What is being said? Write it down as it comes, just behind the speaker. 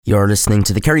You're listening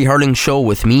to the Kerry Hurling Show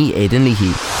with me, Aidan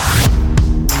Leahy.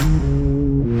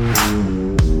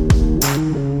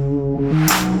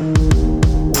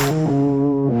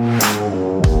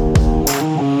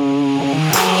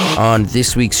 On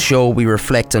this week's show, we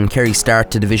reflect on Kerry's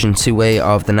start to Division 2A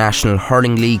of the National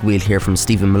Hurling League. We'll hear from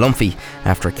Stephen Molumphy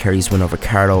after Kerry's win over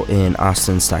Carlow in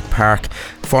Austin Stack Park.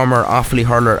 Former Offaly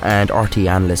hurler and RT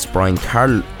analyst Brian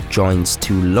Carroll joins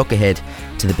to look ahead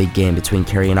to the big game between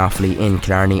Kerry and Offaly in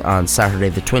Killarney on Saturday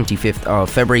the 25th of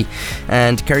February.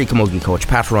 And Kerry Camogie coach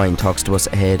Pat Ryan talks to us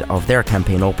ahead of their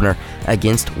campaign opener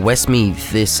against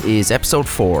Westmeath. This is episode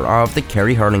 4 of the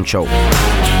Kerry Hurling Show.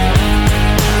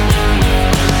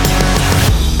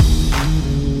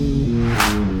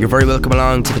 You're very welcome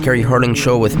along to the Kerry Hurling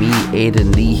Show with me,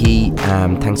 Aidan Leahy.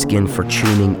 Thanks again for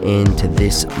tuning in to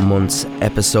this month's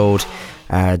episode.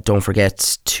 Don't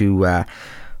forget to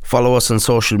follow us on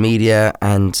social media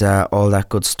and all that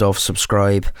good stuff.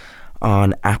 Subscribe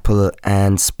on Apple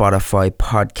and Spotify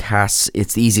podcasts.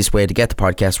 It's the easiest way to get the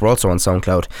podcast. We're also on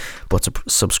SoundCloud, but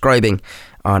subscribing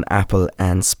on Apple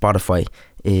and Spotify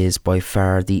is by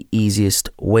far the easiest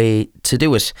way to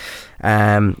do it.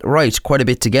 Right, quite a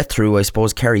bit to get through, I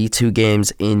suppose. Kerry, 2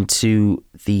 games into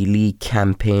the league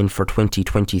campaign for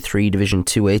 2023 Division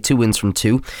 2A, 2 wins from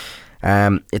 2.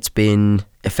 It's been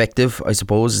effective, I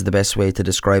suppose, is the best way to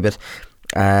describe it.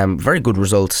 Very good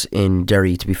results in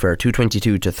Derry, to be fair.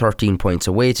 222 to 13 points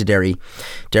away to Derry.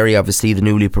 Derry, obviously, the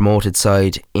newly promoted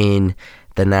side in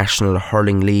the National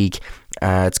Hurling League.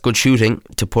 It's good shooting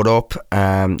to put up,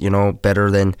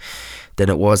 better than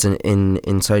it was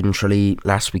inside in Tralee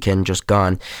last weekend, just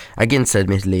gone, against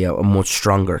admittedly a much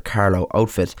stronger Carlow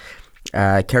outfit.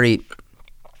 Kerry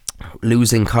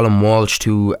losing Colin Walsh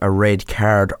to a red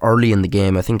card early in the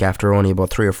game, I think after only about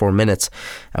 3 or 4 minutes,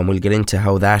 and we'll get into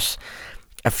how that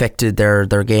affected their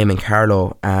game in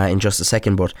Carlow in just a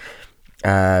second. But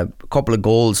a couple of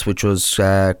goals which was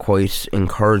quite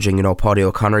encouraging. Paddy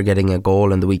O'Connor getting a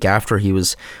goal, and the week after he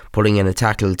was pulling in a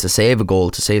tackle to save a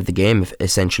goal, to save the game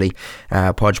essentially.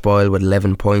 Podge Boyle with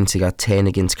 11 points, he got 10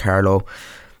 against Carlow.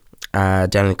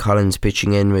 Daniel Collins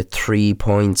pitching in with 3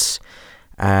 points.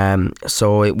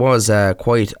 So it was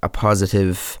quite a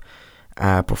positive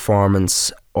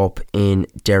performance up in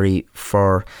Derry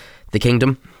for the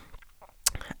Kingdom.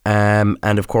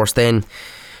 And of course then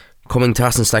coming to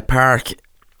Austin Stack Park,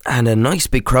 and a nice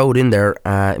big crowd in there,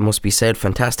 it must be said.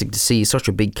 Fantastic to see such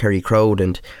a big Kerry crowd,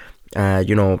 and a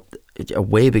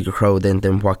way bigger crowd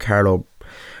than what Carlow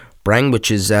bring, which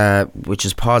is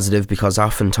positive, because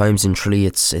oftentimes in Tralee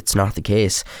it's not the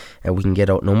case. We can get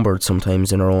outnumbered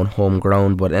sometimes in our own home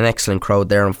ground, but an excellent crowd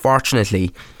there.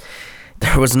 Unfortunately,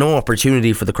 there was no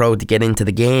opportunity for the crowd to get into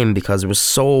the game because it was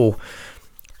so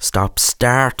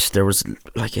stop-start. There was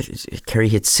Kerry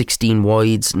hit 16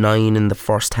 wides, 9 in the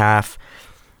first half,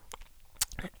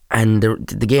 and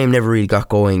the game never really got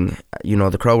going.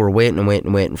 The crowd were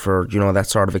waiting for that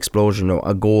sort of explosion.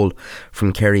 A goal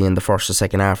from Kerry in the first or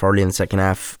second half, early in the second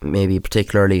half maybe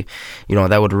particularly,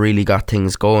 that would have really got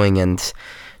things going. And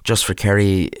just for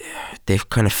Kerry, they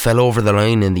kind of fell over the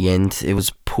line in the end. It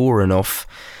was poor enough.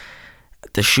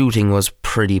 The shooting was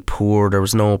pretty poor. There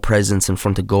was no presence in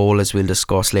front of goal, as we'll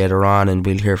discuss later on, and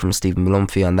we'll hear from Stephen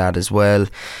Molumphy on that as well.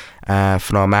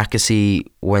 Fná Mackesy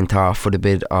went off with a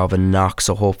bit of a knock,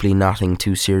 so hopefully nothing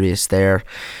too serious there.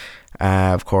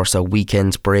 Of course, a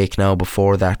weekend's break now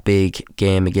before that big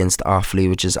game against Offaly,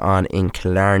 which is on in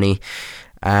Killarney.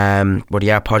 But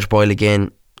yeah, Podge Boyle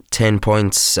again, 10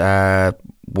 points, 1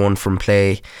 from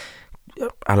play.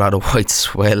 A lot of whites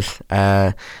as well.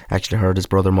 Actually heard his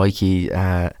brother Mikey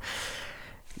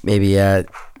maybe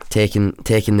taking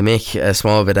the mick a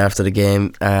small bit after the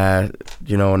game.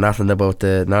 Nothing about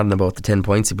the 10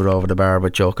 points he put over the bar,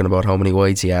 but joking about how many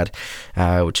wides he had,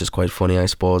 which is quite funny, I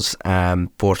suppose.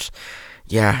 But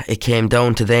yeah, it came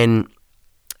down to then,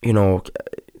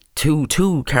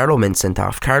 two Carlow men sent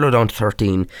off. Carlow down to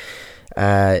 13.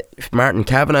 Martin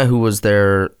Kavanagh, who was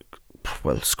their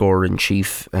scorer in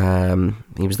chief,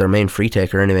 he was their main free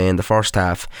taker anyway in the first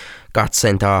half, got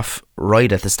sent off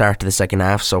right at the start of the second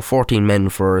half. So 14 men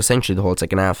for essentially the whole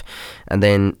second half, and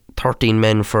then 13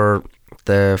 men for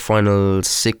the final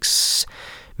 6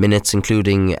 minutes,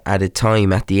 including added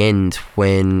time at the end,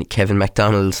 when Kevin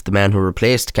MacDonald, the man who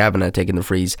replaced Kavanagh taking the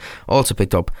freeze, also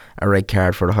picked up a red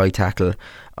card for the high tackle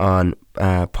on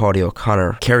Paddy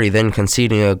O'Connor. Kerry then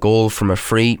conceding a goal from a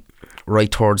free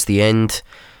right towards the end,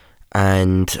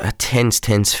 and a tense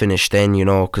finish then,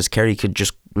 because Kerry could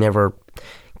just never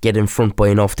get in front by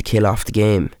enough to kill off the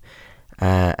game.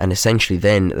 And essentially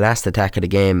then, last attack of the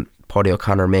game, Paddy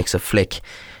O'Connor makes a flick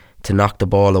to knock the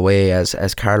ball away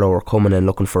as Carlow were coming and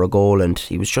looking for a goal, and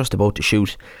he was just about to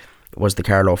shoot. Was the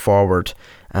Carlow forward,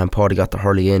 and Paddy got the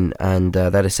hurley in, and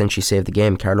that essentially saved the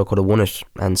game. Carlow could have won it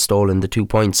and stolen the 2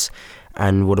 points,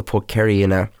 and would have put Kerry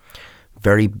in a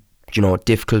very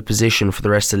difficult position for the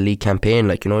rest of the league campaign.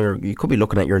 Like, you could be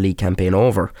looking at your league campaign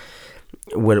over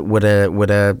with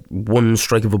a one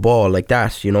strike of a ball like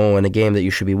that, in a game that you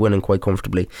should be winning quite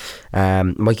comfortably.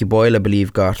 Mikey Boyle, I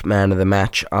believe, got man of the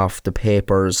match off the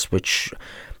papers, which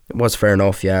was fair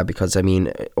enough, yeah, because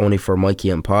only for Mikey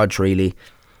and Podge really,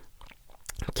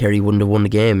 Kerry wouldn't have won the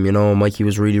game. Mikey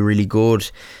was really, really good,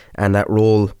 and that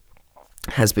role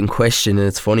has been questioned, and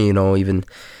it's funny, even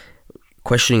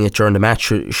questioning it during the match.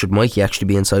 Should Mikey actually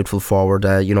be inside full forward?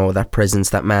 That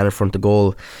presence, that man in front of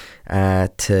goal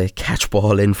to catch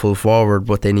ball in full forward,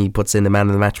 but then he puts in the man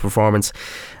of the match performance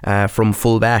from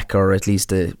full back, or at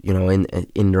least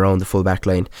in around the full back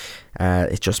line.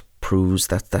 It just proves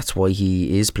that's why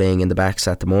he is playing in the backs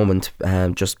at the moment,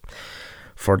 just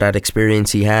for that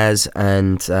experience he has,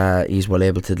 and he's well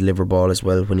able to deliver ball as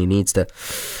well when he needs to.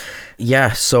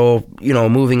 Yeah, so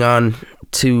moving on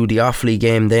to the Offaly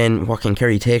game then, what can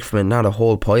Kerry take from it? Not a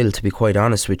whole pile, to be quite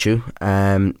honest with you.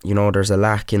 There's a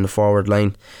lack in the forward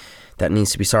line that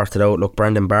needs to be sorted out. Look,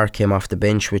 Brandon Barr came off the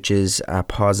bench, which is a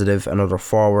positive. Another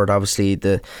forward, obviously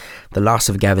the loss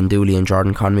of Gavin Dooley and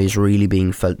Jordan Conway is really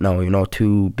being felt now.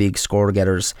 Two big score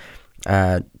getters.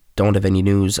 Don't have any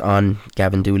news on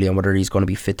Gavin Dooley and whether he's going to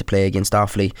be fit to play against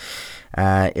Offaly.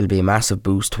 It'll be a massive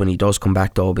boost when he does come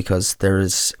back though, because there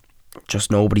is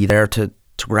just nobody there to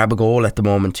grab a goal at the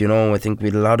moment. I think we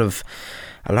had a lot of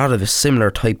a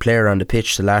similar type player on the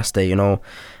pitch the last day,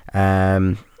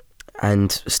 and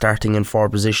starting in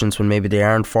forward positions when maybe they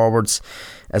aren't forwards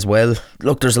as well.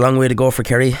 Look, there's a long way to go for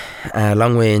Kerry, a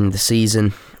long way in the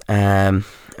season, and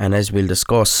as we'll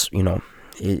discuss,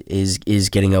 is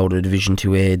getting out of Division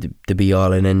 2A the be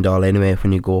all and end all anyway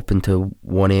when you go up into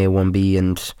 1A, 1B,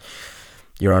 and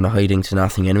you're on a hiding to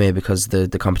nothing anyway, because the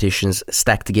competition's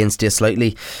stacked against you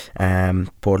slightly.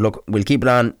 But look, we'll keep it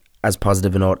on as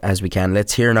positive a note as we can.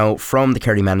 Let's hear now from the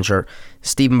Kerry manager,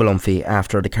 Stephen Molumphy,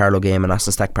 after the Carlow game in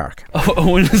Austin Stack Park.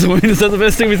 Is that the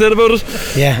best thing we said about it?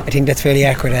 Yeah, I think that's fairly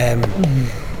accurate.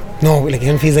 No,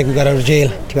 it feels like we got out of jail,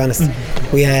 to be honest.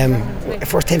 We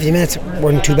first 10-15 minutes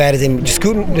weren't too bad as in just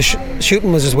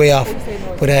shooting was just way off,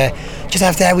 but just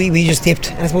after that we just dipped,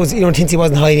 and I suppose Tinsey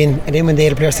wasn't hiding, and then when they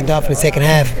had a player sent off in the second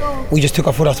half, we just took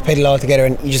our foot off the pedal altogether,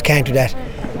 and you just can't do that.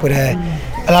 But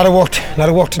a lot of work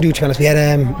to do, to be honest. We had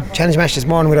a challenge match this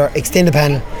morning with our extended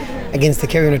panel against the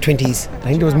Kerry under 20s. I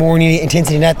think there was more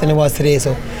intensity in that than there was today,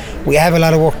 so we have a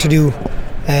lot of work to do.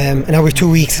 And now we've 2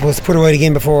 weeks to put it right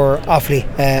again before Offaly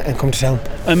and come to town.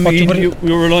 We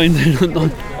were relying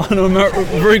on a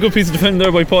very good piece of defending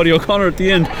there by Paddy O'Connor at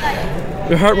the end.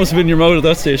 Your heart must have been in your mouth at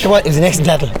that stage. You know what? It was an excellent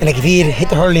tackle. And if he had hit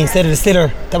the hurley instead of the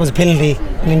stiller, that was a penalty,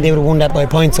 and then they would have won that by a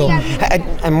point. So,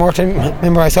 and Martin,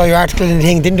 remember I saw your article in the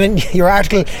thing. Didn't do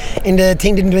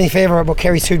any favour about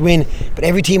Kerry should win, but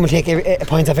every team will take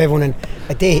points off everyone, and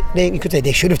you could say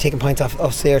they should have taken points off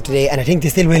us there today, and I think they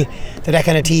still will. They're that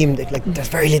kind of team. There's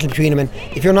very little between them, and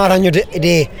if you're not on your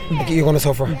day, you're going to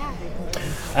suffer.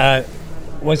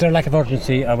 Was there a lack of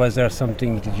urgency, or was there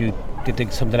something?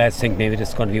 Did some of the lads think maybe this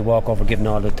is going to be a walkover, given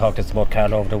all the talk that's about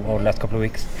Carlow over the last couple of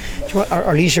weeks? You know,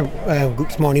 our leadership group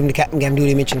this morning, even the captain Gavin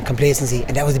Dooley mentioned complacency,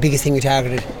 and that was the biggest thing we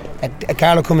targeted. At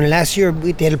Carlow coming in last year,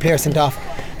 they had a player sent off.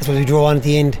 That's what we drew on at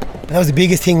the end. But that was the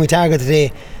biggest thing we targeted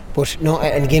today. But no,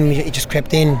 and again, it just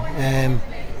crept in.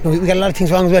 We got a lot of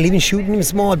things wrong as well, even shooting, even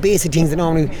small basic things that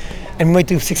normally, and we might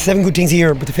do 6-7 good things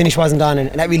here, but the finish wasn't on, and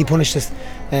that really punished us.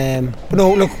 But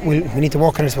no, look, we need to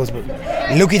work on it, I suppose. But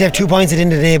lucky to have 2 points at the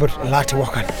end of the day, but a lot to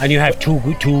work on. And you have two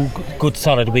good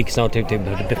solid weeks now for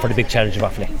the big challenge of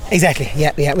Offaly. Exactly,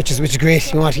 yeah, which is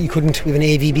great. You know what, we have an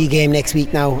AVB game next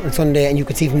week now on Sunday, and you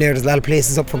can see from there's a lot of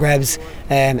places up for grabs,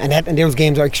 and those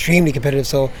games are extremely competitive.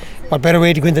 So what better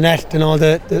way to go into that than all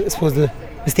the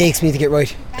mistakes we need to get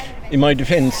right. In my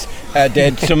defence, they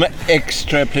had some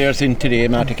extra players in today.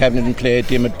 Marty Cavan didn't play,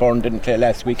 Diarmaid Byrne didn't play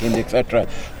last weekend, etc.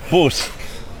 But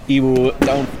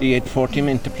he had 40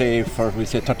 men to play for, we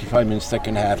say, 35 minutes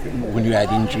second half when you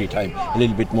had injury time, a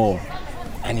little bit more.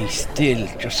 And he still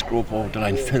just scraped over the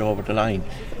line, fell over the line.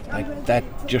 Like, that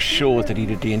just shows that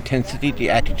either the intensity, the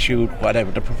attitude,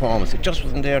 whatever, the performance, it just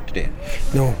wasn't there today.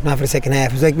 No, not for the second half.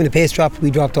 It was like when the pace dropped,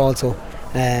 we dropped also.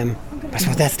 I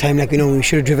suppose that's the time we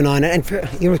should have driven on, and for,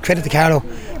 credit to Carlow,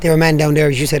 they were man down there,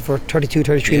 as you said, for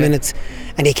 33 minutes,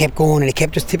 and they kept going, and they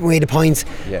kept just tipping away the points.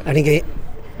 I think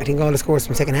I think all the scores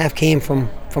from second half came from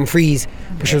frees,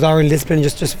 which was our real discipline,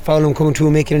 just following them coming through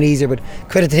and making it easier. But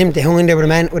credit to him, they hung in there with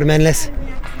a man less.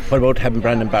 What about having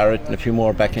Brandon Barrett and a few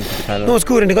more back into the panel? No, it's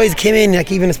good, and the guys came in,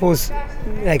 like even I suppose,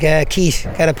 like Keith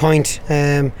got a point,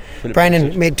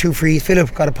 Brandon made 2 frees,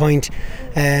 Philip got a point.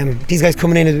 These guys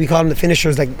coming in, we call them the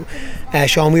finishers, like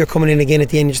Sean, we were coming in again at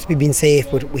the end just to be being safe,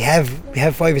 but we have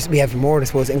 5, we have more I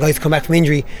suppose, and guys come back from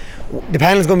injury. The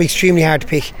panel is going to be extremely hard to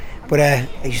pick, but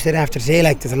like you said after today,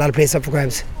 like there's a lot of places up for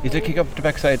grabs. Is the kick up the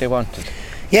backside they wanted?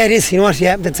 Yeah, it is. You know what?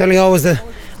 Yeah, that's certainly always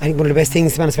I think one of the best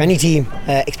things to be honest for any team,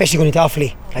 especially going into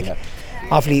Offaly.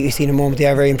 Offaly, you've seen a moment they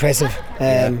are very impressive.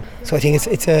 So I think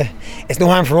it's no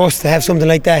harm for us to have something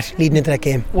like that leading into that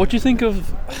game. What do you think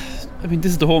of? I mean,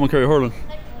 this is the home of Kerry hurling,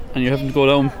 and you're having to go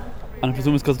down. And I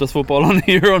presume it's because there's football on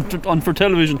here on for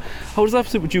television. How does that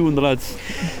sit with you and the lads?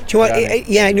 Do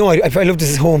you know what? I love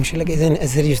this as home. Like, as I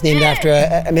said, he was named after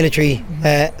a military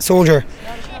soldier,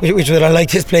 which I like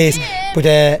this place. But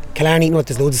Killarney,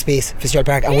 there's loads of space, Fitzgerald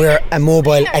Park, and we're a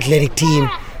mobile athletic team,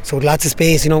 so lots of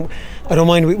space. I don't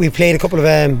mind. We played a couple of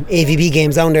AVB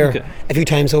games down there a few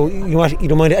times, so you know what? You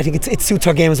don't mind. I think it suits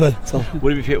our game as well. So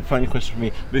would it be fair? Final question for me.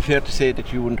 Would it be fair to say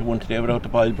that you wouldn't have won today without the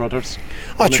Boyle brothers?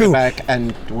 Oh, true. One at the back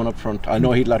and the one up front. I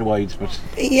know he had a lot of wides, but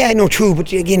yeah, no, true.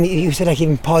 But again, you said like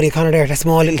even Paddy O'Connor there, that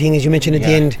small little thing as you mentioned at the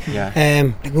end.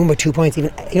 Yeah. Like won by 2 points.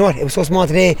 Even you know what? It was so small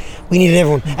today. We needed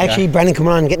everyone. Actually, Brandon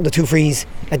coming on and getting the 2 frees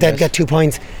like that, got 2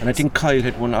 points. And I think Kyle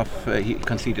had one off. He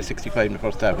conceded 65 in the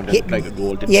first half and then played a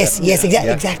goal.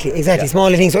 Exactly. Small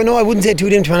little things. So no, I wouldn't say 2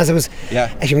 of them. To be honest, it was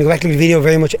actually when you go back to the video,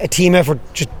 very much a team effort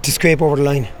just to scrape over the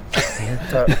line.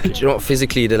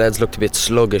 Physically the lads looked a bit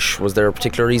sluggish. Was there a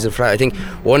particular reason for that? I think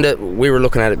one that we were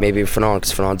looking at it maybe Fanon,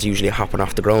 because Fanon's usually hopping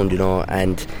off the ground,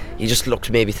 and he just looked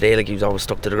maybe today like he was always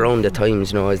stuck to the ground at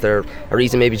times. Is there a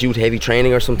reason maybe due to heavy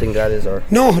training or something that is? Or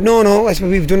No. I suppose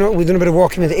we've done a bit of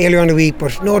work earlier on the week,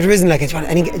 but no, there isn't. Like I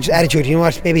think it's attitude. You know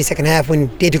what? Maybe second half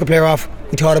when they took a player off,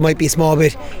 we thought it might be a small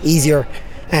bit easier.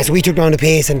 So we took down the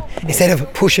pace, and instead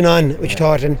of pushing on, which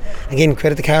thought, and again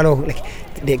credit to Carlow, like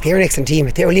they're an excellent team.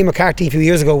 They were Lee McCarthy a few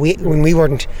years ago when we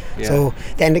weren't. So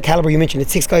then the calibre you mentioned,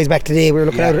 it's 6 guys back today. We were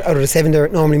looking out of the 7 they're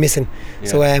normally missing.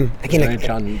 So again, like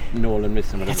John Nolan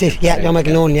missing. That's it. Yeah, John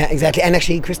Michael Nolan. Yeah, exactly. And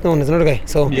actually Chris Nolan is another guy.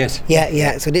 So yes.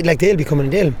 Yeah. So they'll be coming.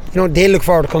 They'll look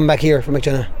forward to coming back here from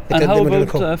McDonough. And how about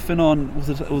Finon?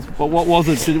 What was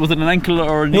it? Was it an ankle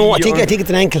or a knee? No, I think it's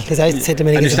an ankle, because I said to him.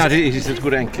 And it's a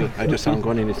good ankle. I just saw him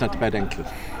going in. It's not a bad ankle.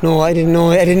 No, I didn't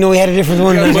know he had a different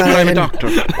one. I'm a doctor.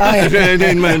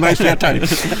 In my spare time.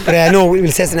 But no, we'll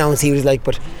assess it now and see what he's like.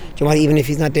 But do you know what? Even if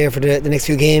he's not there for the next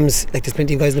few games, like there's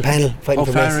plenty of guys in the panel fighting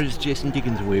for place. How far is Jason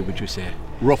Diggins away, would you say,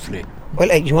 roughly?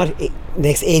 Well, you know what?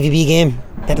 Next AVB game,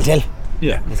 that'll tell.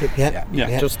 Yeah. That's it.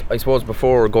 Yeah. Just I suppose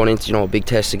before going into a big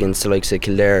test against the likes of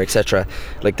Kildare, etc.,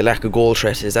 like the lack of goal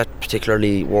threat, is that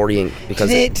particularly worrying? Because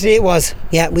today it was.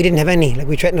 Yeah, we didn't have any. Like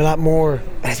we threatened a lot more.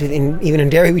 Even in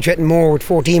Derry, we threatened more with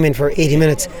 14 men for 80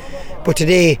 minutes. But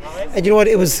today, you know what?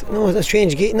 It was a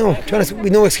strange game. No, to be honest, we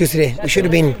no excuse today. We should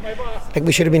have been,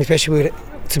 especially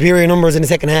with superior numbers in the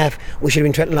second half. We should have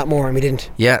been threatening a lot more, and we didn't.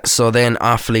 Yeah. So then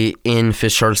Offaly in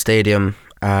Fitzgerald Stadium.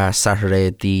 Saturday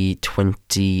the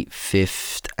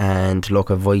 25th, and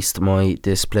look, I voiced my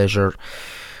displeasure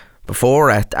before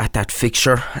at that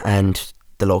fixture and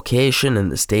the location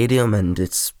and the stadium, and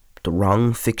it's the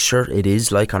wrong fixture. It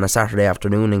is like on a Saturday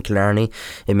afternoon in Killarney.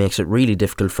 It makes it really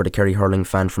difficult for the Kerry hurling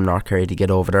fan from North Kerry to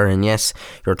get over there. And yes,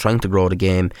 you're trying to grow the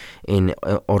game in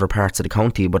other parts of the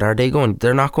county, but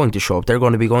they're not going to show up. They're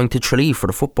going to be going to Tralee for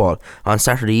the football on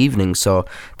Saturday evening, so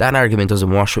that argument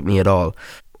doesn't wash with me at all.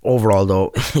 Overall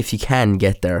though, if you can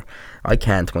get there, I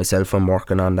can't myself. I'm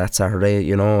working on that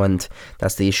Saturday, and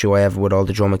that's the issue I have with all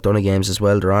the Joe McDonough games as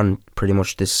well. They're on pretty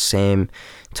much this same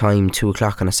time, 2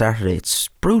 o'clock on a Saturday. It's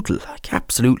brutal, like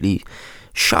absolutely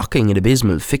shocking and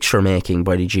abysmal fixture making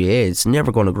by the GA. It's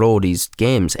never going to grow these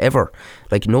games ever.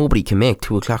 Like nobody can make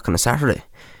 2 o'clock on a Saturday.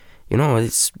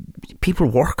 It's people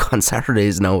work on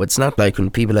Saturdays now. It's not like when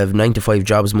people have 9 to 5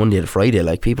 jobs Monday to Friday.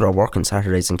 Like people are working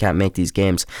Saturdays and can't make these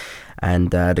games,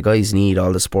 and the guys need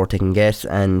all the support they can get.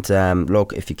 And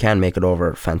look, if you can make it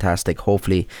over, fantastic.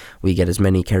 Hopefully we get as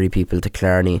many Kerry people to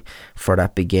Killarney for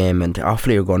that big game, and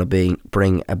Offaly are going to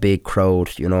bring a big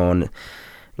crowd, and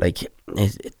like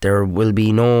there will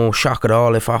be no shock at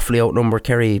all if Offaly outnumber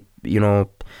Kerry,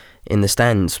 in the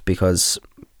stands, because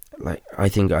like I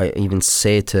think I even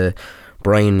say to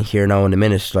Brian here now in a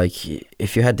minute, like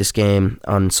if you had this game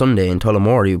on Sunday in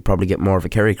Tullamore, you'd probably get more of a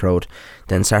Kerry crowd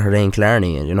than Saturday in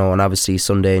Killarney, and obviously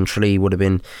Sunday in Tralee would have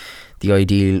been the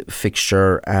ideal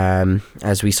fixture,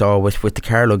 as we saw with the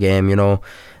Carlow game.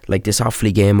 like this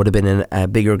Offaly game would have been a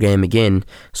bigger game again.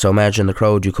 So imagine the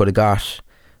crowd you could have got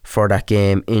for that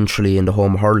game in Tralee in the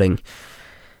home hurling.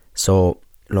 So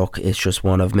look, it's just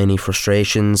one of many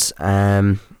frustrations.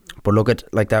 But look, at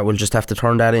like that, we'll just have to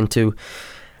turn that into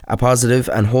a positive,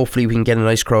 and hopefully we can get a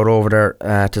nice crowd over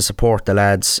there to support the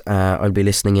lads. I'll be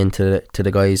listening in to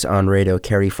the guys on Radio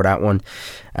Kerry for that one.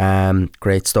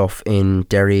 Great stuff in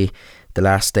Derry the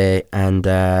last day, and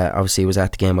obviously was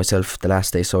at the game myself the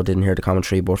last day, so I didn't hear the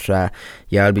commentary, but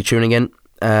yeah, I'll be tuning in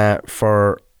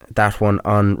for that one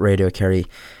on Radio Kerry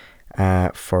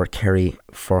for Kerry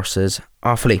versus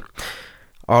Offaly.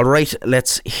 Alright,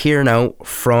 let's hear now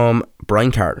from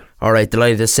Brian Carroll. Alright,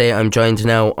 delighted to say I'm joined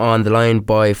now on the line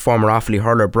by former Offaly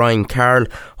hurler Brian Carroll,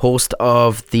 host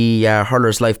of the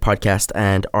Hurlers Life podcast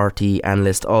and RT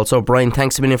analyst also. Brian,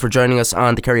 thanks a million for joining us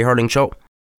on the Kerry Hurling Show.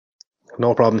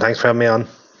 No problem, thanks for having me on.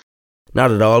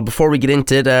 Not at all. Before we get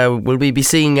into it, will we be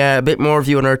seeing a bit more of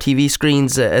you on our TV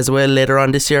screens as well later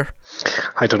on this year?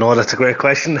 I don't know, that's a great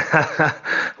question.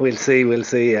 We'll see.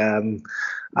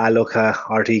 Look,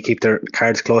 RT keep their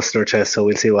cards close to their chest, so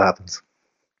we'll see what happens.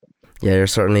 Yeah, you're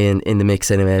certainly in the mix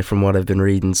anyway from what I've been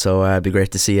reading, so it'd be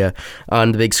great to see you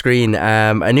on the big screen.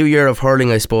 A new year of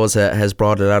hurling, I suppose, has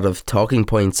brought a lot of talking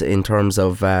points in terms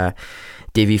of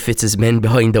Davy Fitz's men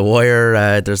behind the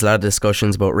wire. There's a lot of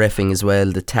discussions about reffing as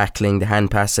well, the tackling, the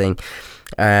hand passing.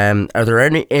 Are there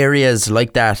any areas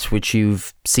like that which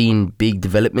you've seen big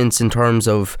developments in terms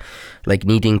of like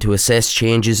needing to assess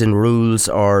changes in rules,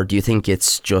 or do you think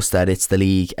it's just that it's the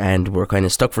league and we're kind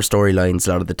of stuck for storylines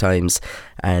a lot of the times,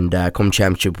 and come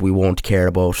championship we won't care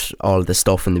about all the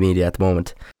stuff in the media at the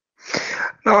moment?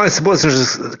 No, I suppose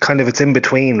there's kind of, it's in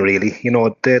between really. You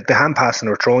know, the hand passing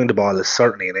or throwing the ball is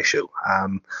certainly an issue.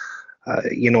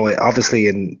 You know, obviously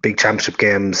in big championship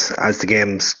games, as the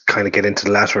games kind of get into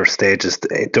the latter stages,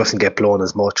 it doesn't get blown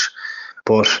as much.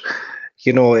 But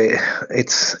you know, it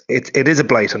is a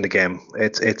blight on the game.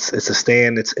 It's a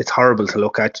stain. It's horrible to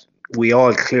look at. We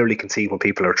all clearly can see when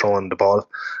people are throwing the ball,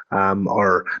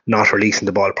 or not releasing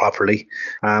the ball properly.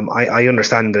 I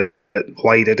understand that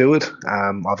why they do it.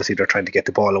 Obviously they're trying to get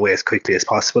the ball away as quickly as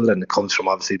possible, and it comes from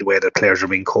obviously the way that players are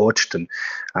being coached and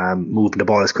moving the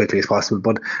ball as quickly as possible.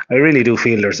 But I really do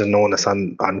feel there's an onus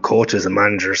on coaches and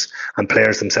managers and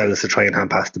players themselves to try and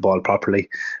hand pass the ball properly.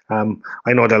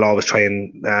 I know they'll always try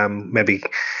and maybe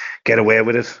get away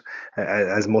with it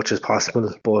as much as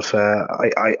possible, but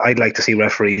I'd like to see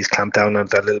referees clamp down on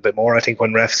that a little bit more. I think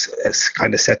when refs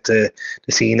kind of set the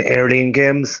scene early in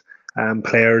games,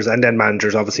 players and then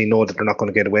managers obviously know that they're not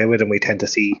going to get away with it, and we tend to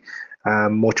see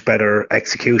much better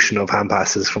execution of hand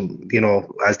passes from, you know,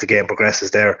 as the game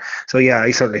progresses there. So yeah,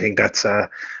 I certainly think that's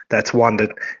one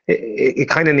that it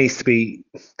kind of needs to be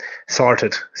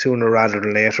sorted sooner rather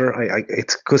than later.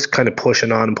 It's just kind of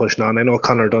pushing on. I know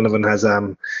Conor Donovan has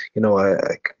a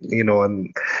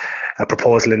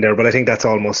proposal in there, but I think that's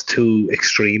almost too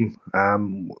extreme.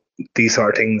 These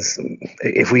sort of things,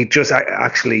 if we just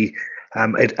actually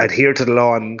adhere to the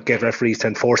law and get referees to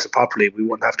enforce it properly, we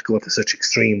wouldn't have to go to such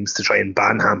extremes to try and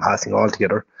ban hand passing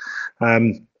altogether.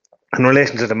 In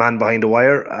relation to the man behind the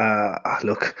wire,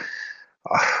 look,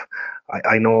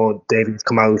 I know David's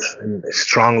come out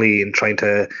strongly in trying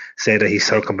to say that he's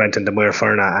circumventing the Mayor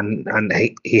Ferna, and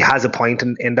he has a point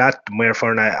in that. The Mayor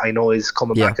Ferna, I know, is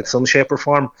coming back in some shape or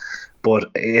form,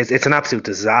 but it's an absolute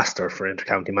disaster for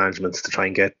inter-county managements to try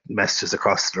and get messages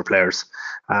across to their players.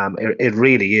 It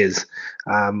really is.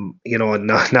 You know,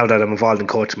 now that I'm involved in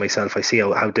coaching myself, I see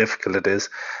how difficult it is.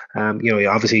 You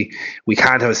know, obviously we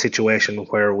can't have a situation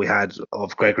where we had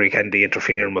of Gregory Kennedy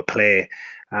interfering with play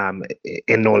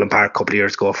in Nolan Park a couple of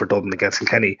years ago for Dublin against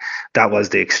Kilkenny. That was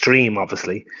the extreme,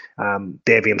 obviously.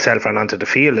 Davy himself ran onto the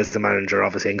field as the manager,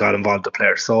 obviously, and got involved with the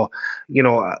players. So, you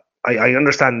know, I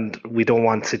understand we don't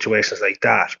want situations like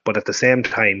that, but at the same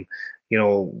time, you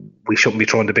know, we shouldn't be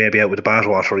throwing the baby out with the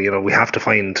bathwater. You know, we have to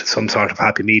find some sort of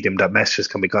happy medium that messages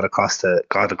can be got across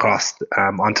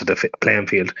onto the playing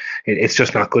field. It's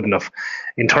just not good enough.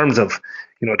 In terms of,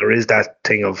 you know, there is that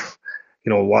thing of,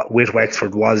 you know, what with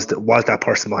Wexford was that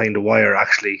person behind the wire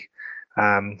actually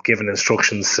giving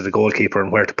instructions to the goalkeeper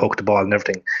and where to poke the ball and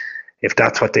everything. If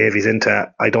that's what Davy's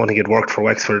into, I don't think it worked for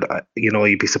Wexford. You know,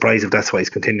 you'd be surprised if that's why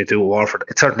he's continued to do at Waterford.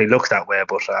 It certainly looks that way,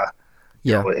 but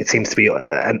you know, it seems to be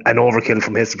an overkill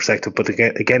from his perspective. But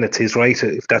again, it's his right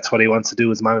if that's what he wants to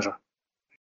do as manager.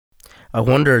 I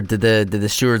wonder, did the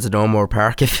stewards of O'More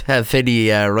Park have any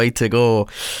right to go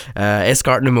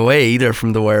escorting him away either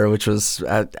from the wire, which was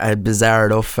a bizarre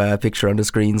enough picture on the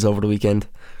screens over the weekend?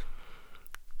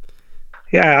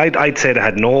 Yeah, I'd say they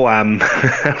had no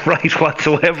right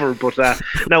whatsoever. But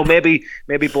no, maybe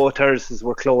both terraces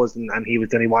were closed, and he was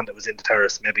the only one that was in the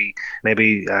terrace. Maybe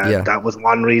that was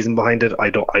one reason behind it. I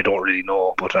don't really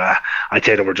know, but I'd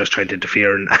say they were just trying to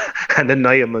interfere and and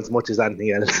annoy him as much as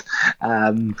anything else.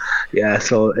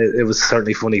 So it was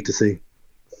certainly funny to see.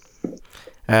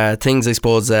 Things, I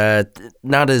suppose,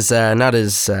 not as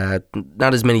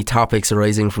many topics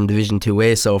arising from Division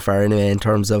 2A so far, anyway, in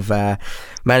terms of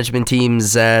management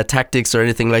teams, tactics or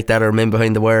anything like that, or men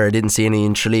behind the wire. I didn't see any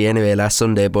in Tralee anyway last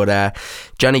Sunday, but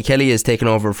Johnny Kelly has taken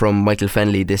over from Michael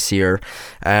Fennelly this year.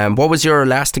 What was your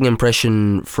lasting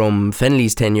impression from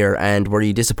Fennelly's tenure, and were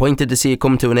you disappointed to see it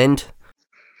come to an end?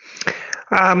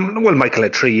 Well, Michael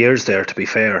had 3 years there, to be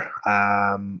fair,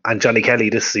 and Johnny Kelly,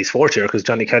 this is his fourth year, because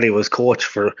Johnny Kelly was coach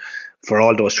for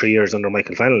all those 3 years under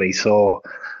Michael Fennelly. So,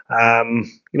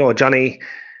 Johnny,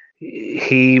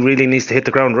 he really needs to hit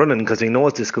the ground running, because he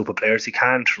knows this group of players. He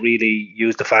can't really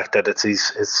use the fact that it's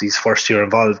his first year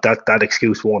involved. That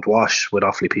excuse won't wash with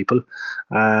Offaly people.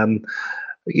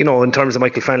 In terms of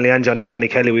Michael Fennelly and Johnny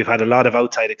Kelly, we've had a lot of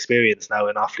outside experience now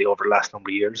in Offaly over the last number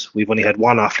of years. We've only had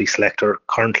one Offaly selector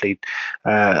currently.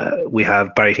 We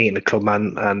have Barry Heaton, a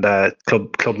clubman and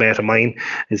club mate of mine,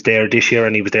 is there this year,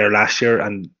 and he was there last year.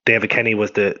 And David Kenny was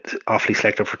the Offaly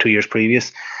selector for 2 years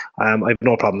previous. I've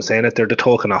no problem saying it. They're the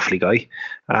token Offaly guy.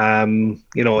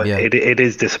 It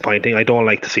is disappointing. I don't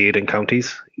like to see it in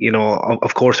counties.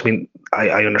 Of course,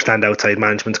 I understand outside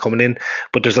management's coming in,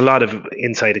 but there's a lot of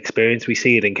inside experience. We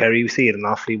see it in Kerry, we see it in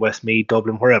Offaly, Westmeath,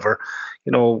 Dublin, wherever.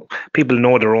 People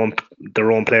know their own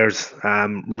players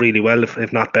really well,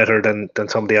 if not better than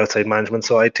some of the outside management.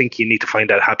 So I think you need to find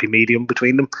that happy medium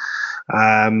between them.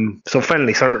 So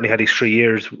Fennelly certainly had his 3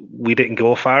 years. We didn't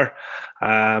go far.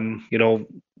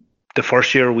 The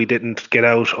first year we didn't get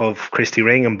out of Christy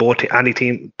Ring, and both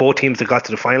teams that got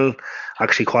to the final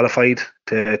actually qualified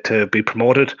to be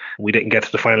promoted. We didn't get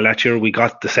to the final that year. We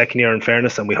got the second year, in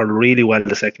fairness, and we hurled really well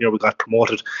the second year. We got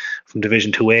promoted from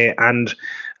Division 2A, and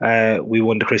we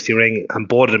won the Christy Ring, and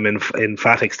both of them in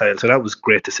emphatic style. So that was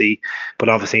great to see. But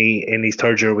obviously in his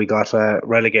third year we got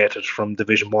relegated from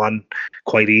Division 1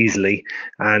 quite easily,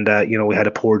 and we had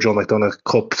a poor Joe McDonagh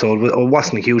Cup, so it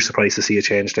wasn't a huge surprise to see a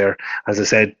change there. As I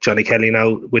said, Johnny Kelly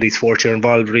now, with his fourth year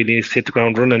involved, really needs to hit the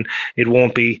ground running. It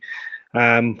won't be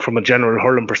from a general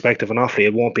hurling perspective in Offaly,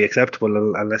 it won't be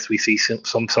acceptable unless we see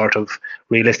some sort of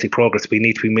realistic progress. We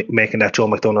need to be making that Joe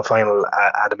McDonagh final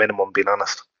at a minimum, being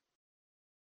honest.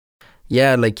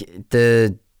 Yeah, like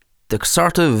the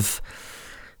sort of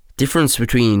difference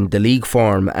between the league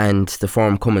form and the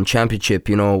form coming championship,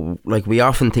 like we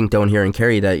often think down here in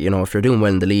Kerry that, if you're doing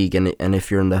well in the league and if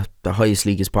you're in the highest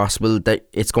league as possible, that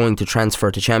it's going to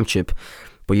transfer to championship.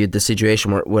 But you had the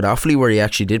situation with Offaly where you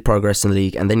actually did progress in the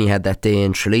league, and then you had that day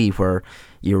in Tralee where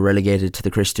you were relegated to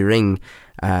the Christy Ring.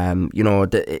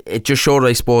 It just showed,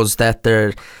 I suppose, that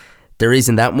there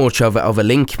isn't that much of a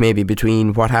link maybe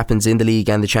between what happens in the league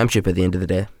and the championship at the end of the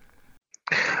day.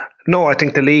 No, I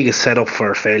think the league is set up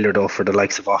for failure though for the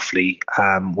likes of Offaly,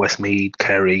 Westmeath,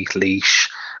 Kerry, Laois,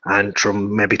 and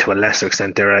from maybe to a lesser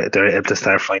extent they're able to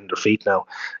start finding their feet now.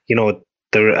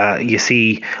 You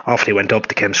see Offaly went up,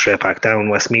 they came straight back down.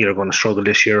 Westmeath are going to struggle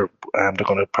this year. They're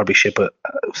going to probably ship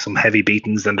some heavy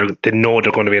beatings, and they know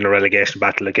they're going to be in a relegation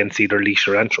battle against either Laois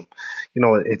or Antrim.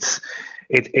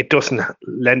 It doesn't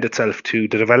lend itself to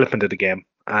the development of the game,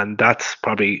 and that's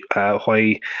probably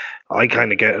why I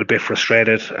kind of get a bit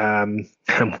frustrated. And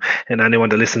anyone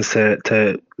that listens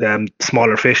to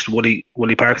Smaller Fish, Wooly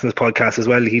Parkinson's podcast as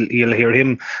well, he'll hear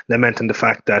him lamenting the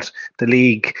fact that the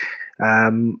league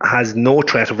has no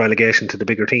threat of relegation to the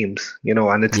bigger teams,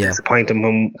 and it's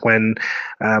disappointing when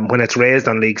it's raised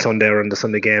on League Sunday or on the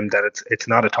Sunday game that it's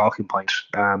not a talking point,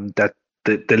 that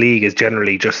the league is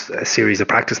generally just a series of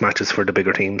practice matches for the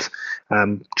bigger teams,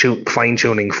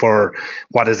 fine-tuning for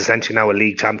what is essentially now a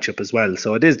league championship as well.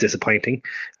 So it is disappointing,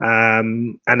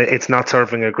 and it's not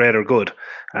serving a greater good,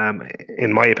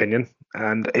 in my opinion,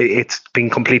 and it's been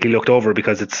completely looked over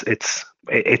because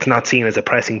it's not seen as a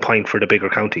pressing point for the bigger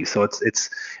counties. So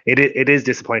it is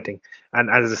disappointing. And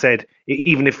as I said,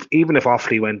 even if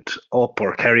Offaly went up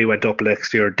or Kerry went up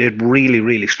next year, they'd really,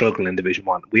 really struggle in Division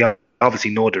 1. We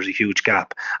obviously know there's a huge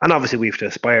gap, and obviously we have to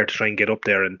aspire to try and get up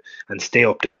there and stay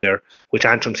up there, which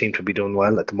Antrim seem to be doing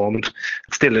well at the moment.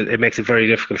 Still, it makes it very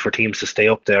difficult for teams to stay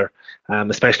up there,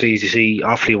 especially as you see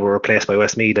Offaly were replaced by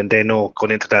Westmeath, and they know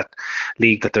going into that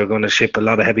league that they're going to ship a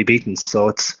lot of heavy beatings. So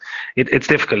it's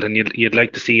difficult, and you'd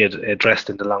like to see it addressed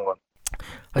in the long run.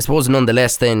 I suppose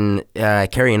nonetheless then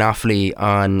Kerry and Offaly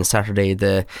on Saturday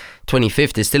the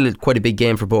 25th is still quite a big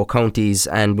game for both counties,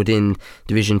 and within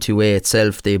Division 2A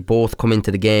itself they both come into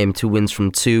the game 2 wins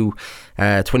from 2,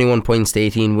 21 points to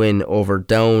 18 win over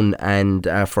Down, and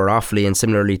for Offaly, and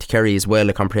similarly to Kerry as well,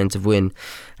 a comprehensive win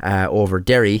over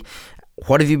Derry.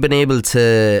 What have you been able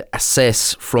to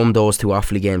assess from those 2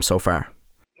 Offaly games so far?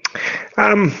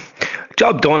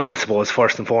 Job done, I suppose,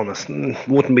 first and foremost.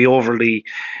 Wouldn't be overly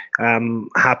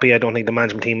happy. I don't think the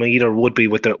management team either would be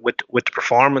with the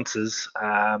performances.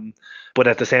 But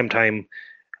at the same time,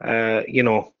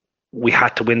 we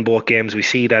had to win both games. We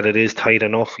see that it is tight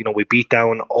enough. We beat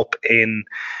Down up in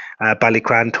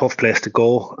Ballycran, tough place to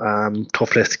go,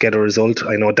 tough place to get a result.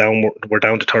 I know we're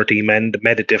down to 13 men. They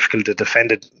made it difficult. They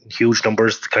defended huge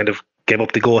numbers, kind of gave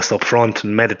up the ghost up front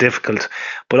and made it difficult.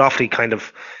 But Offaly kind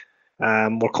of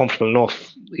were comfortable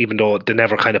enough, even though they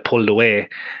never kind of pulled away.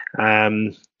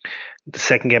 The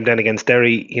second game then against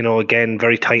Derry, again,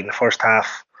 very tight in the first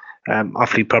half.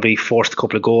 Offaly probably forced a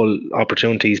couple of goal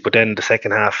opportunities, but then the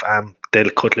second half, they'll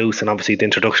cut loose, and obviously the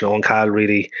introduction of Owen Cal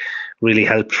really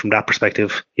helped from that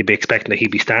perspective. You'd be expecting that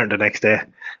he'd be starting the next day.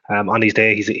 On his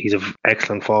day, he's an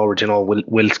excellent forward.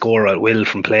 Will score at will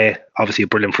from play. Obviously, a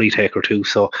brilliant free taker too.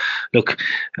 So, look,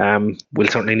 we'll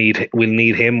certainly need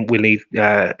him.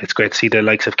 It's great to see the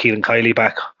likes of Keelan Kiley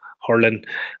back hurling.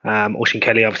 Oisin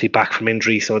Kelly obviously back from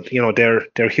injury, so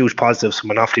they're huge positives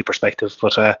from an Offaly perspective.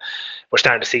 But we're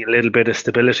starting to see a little bit of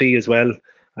stability as well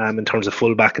in terms of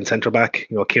full back and centre back.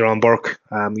 Kieran Burke,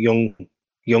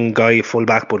 young guy, full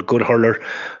back, but good hurler.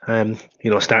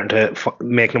 Starting to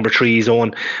make number 3 his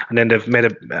own. And then they've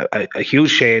made a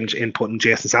huge change in putting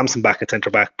Jason Sampson back at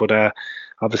centre back. But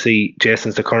obviously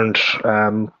Jason's the current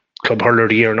Club Hurler of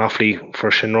the Year in Offaly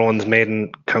for Shinrone's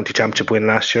maiden county championship win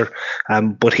last year.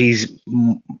 But he's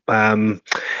been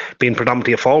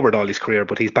predominantly a forward all his career,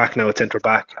 but he's back now at centre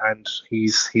back, and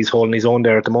he's holding his own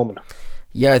there at the moment.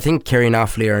 Yeah, I think Kerry and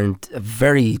Offaly are in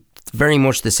very, very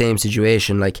much the same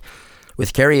situation. Like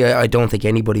with Kerry, I don't think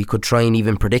anybody could try and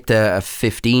even predict a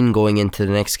 15 going into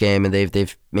the next game, and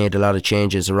they've made a lot of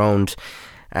changes around.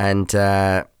 And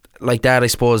like that, I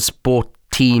suppose both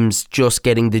teams just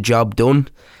getting the job done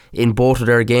in both of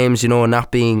their games,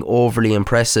 not being overly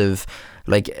impressive.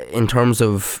 Like in terms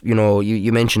of,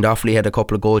 you mentioned Offaly had a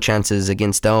couple of goal chances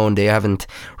against Down. They haven't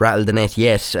rattled the net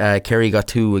yet. Kerry got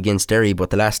 2 against Derry, but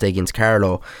the last day against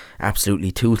Carlow,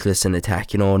 absolutely toothless in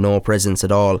attack, no presence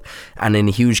at all. And in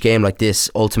a huge game like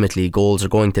this, ultimately goals are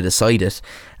going to decide it.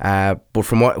 But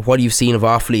from what you've seen of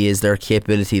Offaly, is their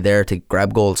capability there to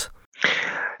grab goals?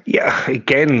 Yeah,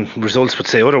 again, results would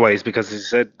say otherwise, because as I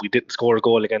said, we didn't score a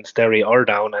goal against Derry or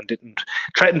Down, and didn't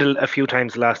threatened a few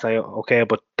times the last day, okay,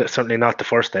 but certainly not the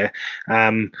first day.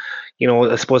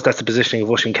 I suppose that's the positioning of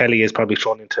Oisin Kelly is probably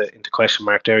thrown into question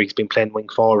mark there. He's been playing wing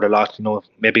forward a lot.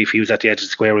 Maybe if he was at the edge of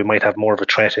the square, we might have more of a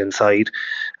threat inside.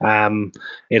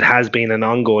 It has been an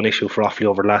ongoing issue for Offaly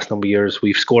over the last number of years.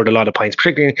 We've scored a lot of points,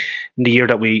 particularly in the year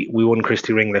that we won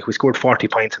Christy Ring. Like, we scored 40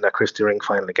 points in that Christy Ring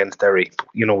final against Derry.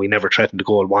 We never threatened the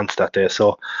goal once that day.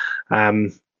 So,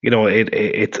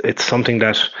 it's something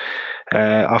that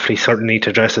Offaly certainly need to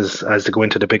address as they go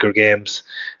into the bigger games.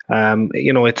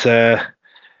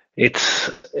 It's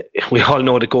we all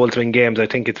know that goals win games. I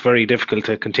think it's very difficult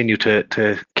to continue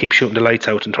to keep shooting the lights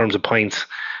out in terms of points,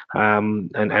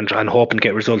 and hope and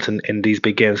get results in these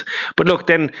big games. But look,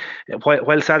 then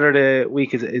while Saturday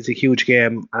week is a huge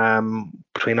game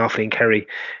between Offaly and Kerry,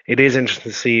 it is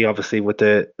interesting to see, obviously, with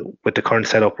the current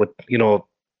setup, with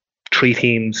 3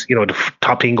 teams, the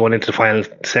top team going into the final,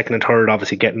 second and third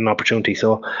obviously getting an opportunity.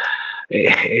 So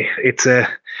it's a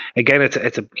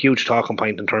huge talking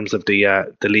point in terms of the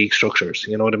league structures.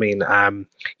 You know what I mean?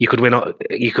 You could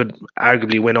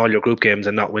arguably win all your group games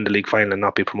and not win the league final and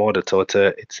not be promoted. So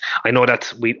it's I know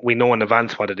that we know in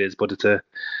advance what it is, but it's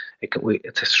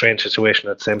a strange situation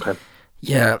at the same time.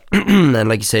 Yeah, and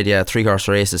like you said, 3-horse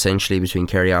race essentially between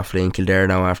Kerry, Offaly and Kildare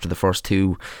now after the first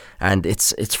 2, and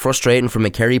it's frustrating from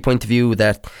a Kerry point of view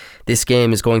that this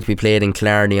game is going to be played in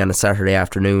Killarney on a Saturday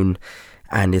afternoon,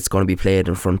 and it's going to be played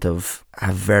in front of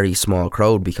a very small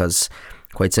crowd, because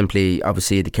quite simply,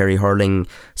 obviously, the Kerry hurling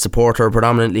supporter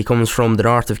predominantly comes from the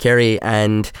north of Kerry,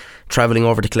 and travelling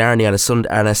over to Killarney on a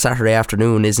Saturday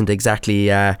afternoon isn't exactly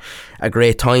a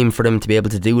great time for them to be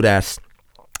able to do that.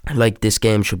 Like, this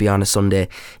game should be on a Sunday,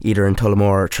 either in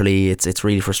Tullamore or Tralee. It's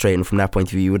really frustrating from that point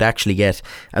of view. You would actually get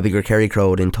a bigger Kerry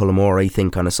crowd in Tullamore, I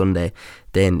think, on a Sunday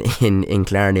than in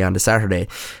Killarney on the Saturday.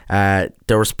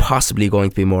 There was possibly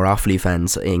going to be more Offaly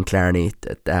fans in Killarney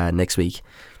next week.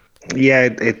 Yeah,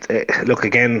 look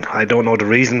again. I don't know the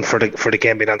reason for the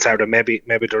game being on Saturday. Maybe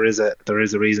there is a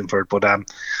reason for it, but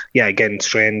yeah, again,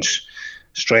 strange.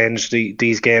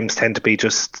 These games tend to be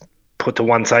just put to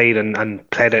one side and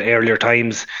played at earlier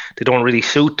times. They don't really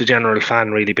suit the general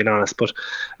fan, really, being honest. But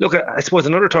look, I suppose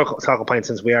another talking point,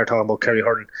 since we are talking about Kerry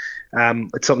hurling,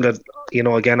 it's something that,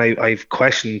 again, I've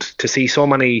questioned, to see so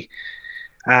many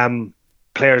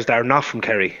players that are not from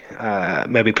Kerry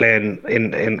maybe playing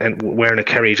in wearing a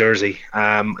Kerry jersey.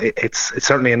 It's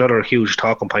certainly another huge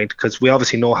talking point, because we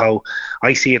obviously know how,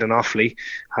 I see it in Offaly,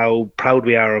 how proud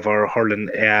we are of our hurling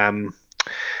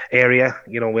area.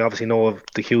 We obviously know of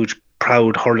the huge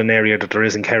proud hurling area that there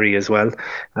is in Kerry as well.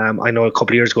 I know a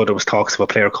couple of years ago there was talks of a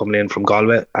player coming in from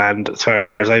Galway, and as far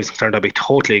as I was concerned, I'd be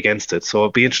totally against it. So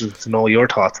it'd be interesting to know your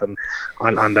thoughts on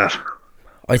that.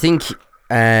 I think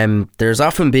there's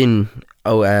often been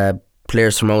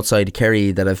players from outside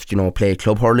Kerry that have played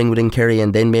club hurling within Kerry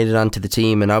and then made it onto the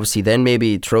team, and obviously then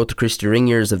maybe throughout the Christy Ring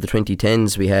years of the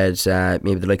 2010s we had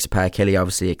maybe the likes of Pat Kelly,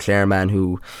 obviously a Clare man,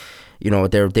 who they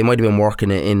might have been working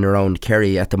in and around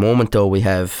Kerry. At the moment though,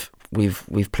 we've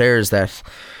players that,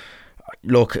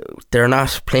 look, they're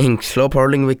not playing club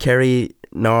hurling with Kerry,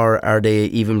 nor are they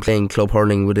even playing club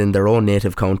hurling within their own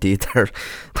native county.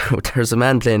 There's a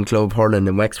man playing club hurling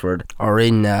in Wexford, or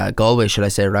in Galway, should I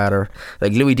say, rather.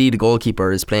 Like Louis D, the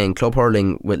goalkeeper, is playing club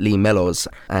hurling with Lee Mellows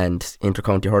and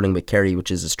intercounty hurling with Kerry, which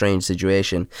is a strange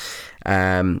situation.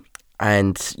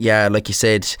 And yeah, like you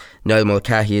said, Niall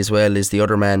Mulcahy as well is the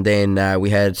other man. Then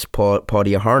we had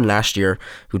Paddy Ahern last year,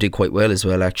 who did quite well as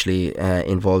well, actually,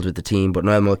 involved with the team. But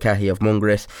Niall Mulcahy of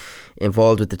Mungret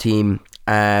involved with the team.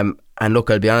 And look,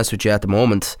 I'll be honest with you, at the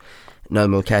moment, Niall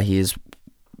Mulcahy is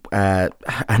an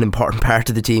important part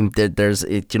of the team. There's,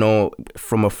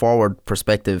 from a forward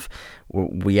perspective,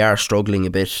 we are struggling a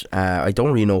bit. I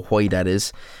don't really know why that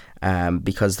is.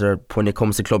 Because when it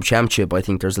comes to club championship, I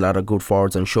think there's a lot of good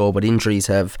forwards on show, but injuries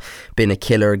have been a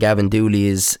killer. Gavin Dooley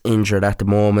is injured at the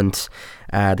moment.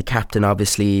 The captain,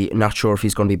 obviously, not sure if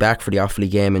he's going to be back for the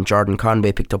Offaly game, and Jordan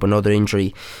Conway picked up another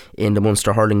injury in the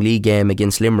Munster Hurling League game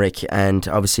against Limerick, and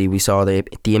obviously we saw the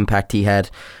impact he had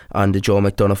on the Joe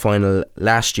McDonagh final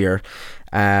last year.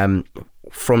 From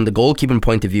the goalkeeping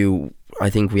point of view, I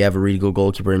think we have a really good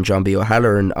goalkeeper in John B.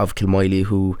 O'Halloran of Kilmiley,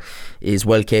 who is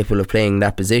well capable of playing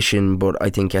that position, but I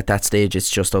think at that stage it's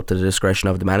just up to the discretion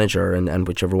of the manager, and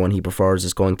whichever one he prefers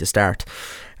is going to start.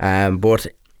 But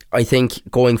I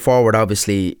think going forward,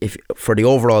 obviously, if for the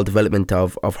overall development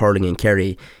of hurling in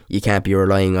Kerry, you can't be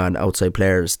relying on outside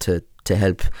players to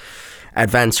help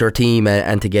advance your team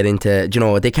and to get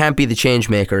into, they can't be the change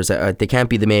makers, they can't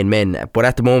be the main men, but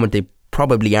at the moment they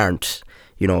probably aren't.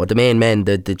 The main men,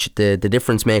 the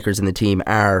difference makers in the team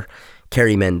are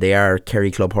Kerry men. They are Kerry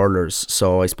club hurlers.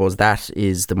 So I suppose that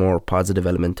is the more positive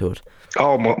element to it.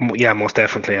 Oh, yeah, most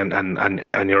definitely, and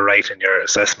you're right in your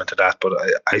assessment of that. But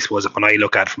I suppose when I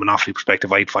look at it from an Offaly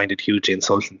perspective, I'd find it hugely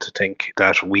insulting to think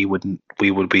that we would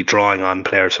be drawing on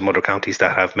players from other counties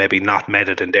that have maybe not made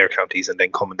it in their counties and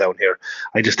then coming down here.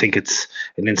 I just think it's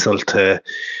an insult to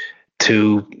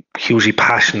hugely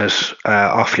passionate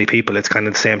Offaly people. It's kind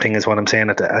of the same thing as what I'm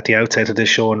saying at the outset of this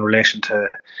show in relation to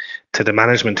the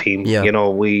management team. Yeah.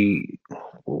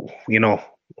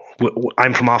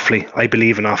 I'm from Offaly. I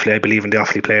believe in Offaly. I believe in the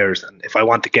Offaly players, and if I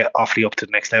want to get Offaly up to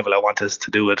the next level, I want us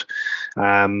to do it.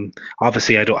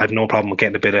 Obviously, I have no problem with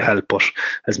getting a bit of help, but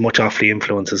as much Offaly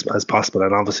influence as possible,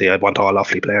 and obviously I want all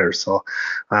Offaly players. So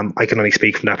I can only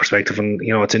speak from that perspective, and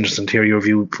it's interesting to hear your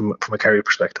view from a Kerry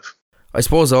perspective. I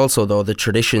suppose also, though, the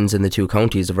traditions in the two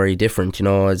counties are very different.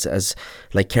 As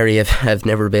like Kerry have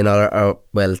never been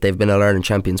they've been All-Ireland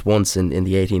champions once in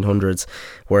the 1800s,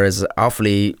 whereas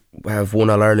Offaly have won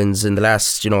All-Irelands in the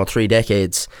last 3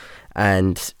 decades.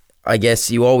 And I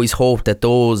guess you always hope that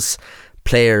those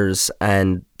players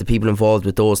and the people involved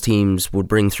with those teams would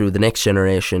bring through the next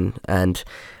generation. And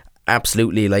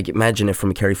absolutely, like, imagine if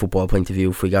from a Kerry football point of view,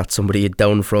 if we got somebody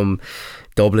down from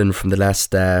Dublin from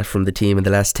the team in the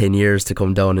last 10 years to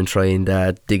come down and try and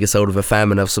dig us out of a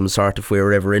famine of some sort if we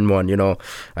were ever in one.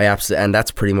 And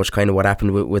that's pretty much kind of what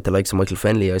happened with the likes of Michael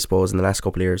Fennelly, I suppose, in the last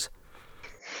couple of years.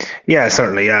 Yeah,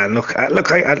 certainly. Yeah, and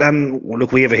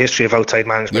look, we have a history of outside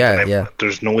management. Yeah.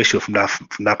 There's no issue from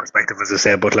that perspective, as I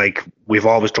say. But like, we've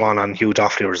always drawn on huge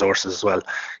Offaly resources as well.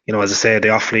 As I say, the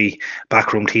Offaly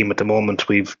backroom team at the moment,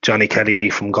 we've Johnny Kelly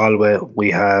from Galway.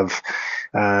 We have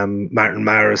Martin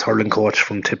Maher as hurling coach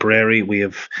from Tipperary. We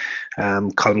have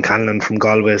Colin Canlon from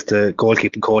Galway as the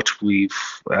goalkeeping coach. We've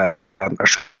our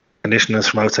conditioners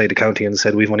from outside the county, and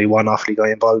said we've only one Offaly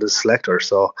guy involved as selector.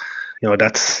 So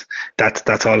that's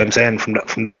all I'm saying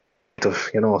from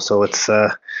So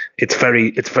it's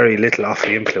very little off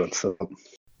the influence. So.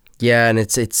 Yeah, and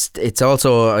it's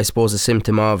also, I suppose, a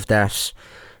symptom of that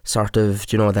sort of,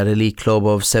 that elite club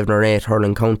of 7 or 8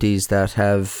 hurling counties that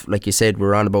have, like you said,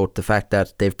 we're on about the fact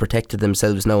that they've protected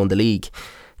themselves now in the league,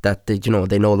 that they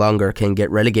no longer can get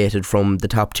relegated from the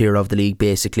top tier of the league,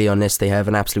 basically, unless they have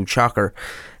an absolute shocker.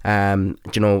 And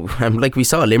like we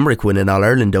saw Limerick win in All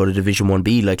Ireland out of Division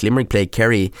 1B. Like Limerick played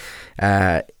Kerry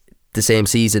the same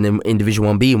season in Division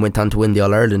 1B and went on to win the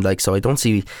All Ireland. Like, so I don't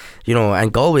see,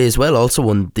 and Galway as well also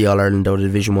won the All Ireland out of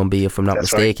Division 1B, if I'm not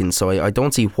mistaken. Right. So I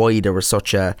don't see why there was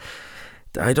such a.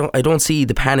 I don't see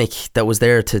the panic that was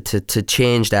there to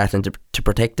change that and to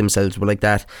protect themselves. But like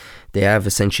that, they have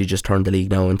essentially just turned the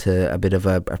league now into a bit of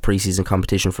a pre-season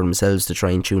competition for themselves to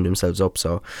try and tune themselves up.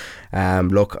 So,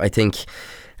 look, I think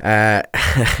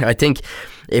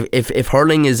if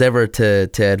hurling is ever to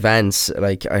advance,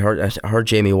 like I heard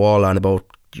Jamie Wall on about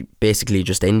basically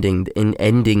just ending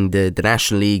the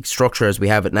National League structure as we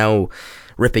have it now,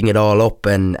 ripping it all up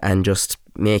and just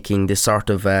making this sort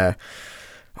of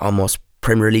almost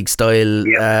Premier League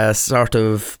style sort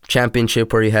of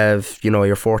championship where you have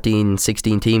your 14,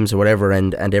 16 teams or whatever,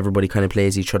 and everybody kind of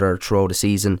plays each other throughout the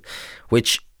season,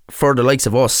 which for the likes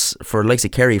of us, for the likes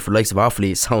of Kerry, for the likes of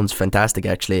Offaly, sounds fantastic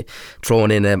actually. Throwing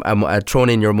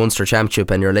in your Munster Championship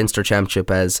and your Leinster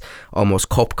Championship as almost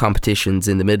cup competitions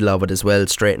in the middle of it as well,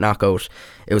 straight knockout.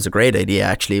 It was a great idea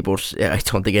actually, but I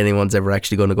don't think anyone's ever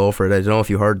actually going to go for it. I don't know if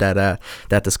you heard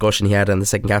that discussion he had on the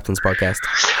Second Captains podcast.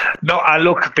 No,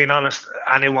 look, being honest,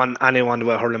 anyone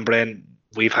with hurling brain,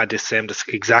 we've had this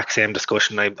exact same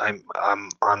discussion. I'm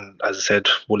on, as I said,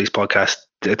 Wooly's podcast.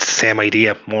 It's the same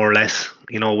idea, more or less,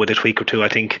 with a tweak or two. I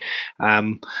think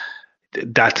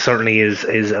that certainly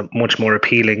is a much more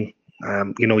appealing,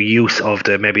 use of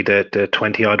the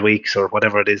 20 odd weeks or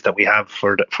whatever it is that we have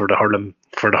for the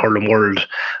hurling world.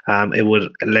 It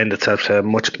would lend itself to a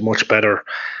much better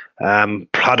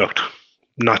product,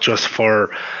 not just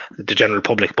for the general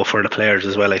public, but for the players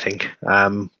as well, I think.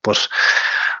 But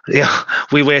yeah,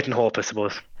 we wait and hope, I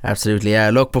suppose. Absolutely,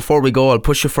 yeah. Look, before we go, I'll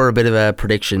push you for a bit of a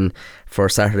prediction for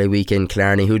Saturday weekend,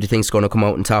 Killarney. Who do you think's going to come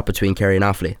out on top between Kerry and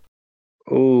Offaly?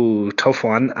 Oh, tough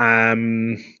one.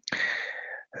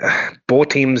 Both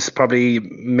teams probably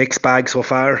mixed bag so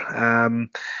far.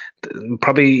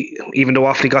 Probably, even though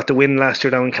Offaly got the win last year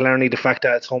down in Killarney, the fact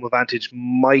that it's home advantage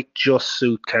might just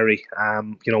suit Kerry.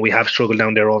 We have struggled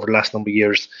down there over the last number of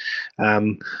years.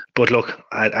 But look,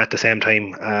 at the same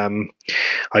time,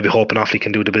 I'd be hoping Offaly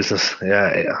can do the business.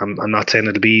 I'm not saying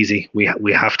it'll be easy. We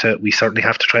certainly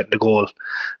have to threaten the goal.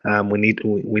 We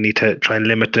need to try and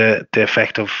limit the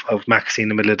effect of Maxey in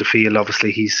the middle of the field.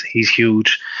 Obviously, he's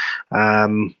huge.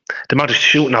 The amount of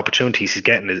shooting opportunities he's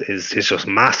getting is just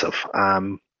massive.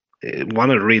 One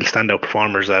of the real standout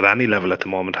performers at any level at the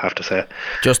moment, I have to say.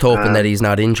 Just hoping that he's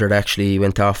not injured. Actually, he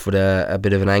went off with a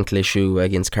bit of an ankle issue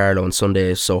against Carlow on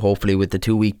Sunday, so hopefully with the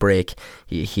 2-week break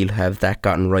he'll have that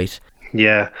gotten right.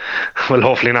 Yeah, well,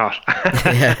 hopefully not.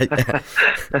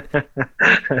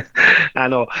 I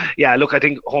know. Yeah, look, I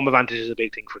think home advantage is a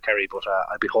big thing for Kerry, but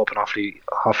I'd be hoping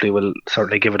Offaly will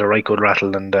certainly give it a right good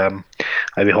rattle, and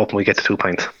I'd be hoping we get the 2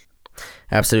 points.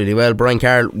 Absolutely. Well, Brian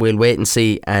Carroll, we'll wait and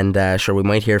see, and sure, we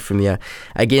might hear from you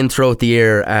again throughout the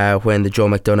year when the Joe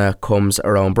McDonagh comes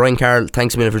around. Brian Carroll,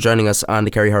 thanks a million for joining us on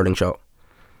the Kerry Hurling Show.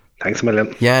 Thanks a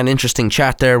million. Yeah, an interesting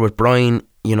chat there with Brian,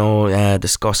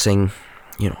 discussing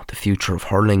the future of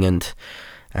hurling, and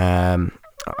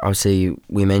obviously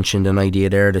we mentioned an idea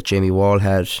there that Jamie Wall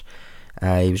had.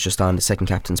 He was just on the Second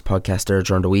Captains podcast there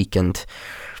during the week, and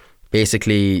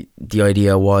basically the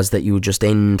idea was that you would just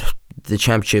end the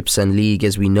championships and league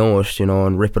as we know it,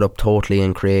 and rip it up totally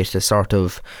and create a sort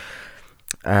of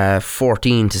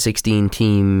 14 to 16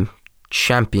 team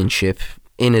championship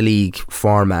in a league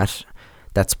format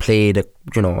that's played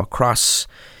across.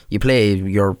 You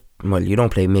don't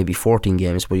play maybe 14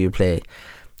 games, but you play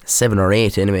 7 or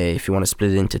 8 anyway if you want to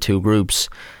split it into 2 groups,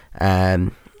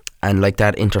 and like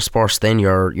that intersperse then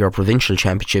your provincial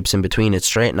championships in between it,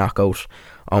 straight knockout,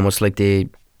 almost like they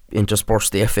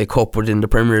interspersed the FA Cup within the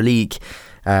Premier League.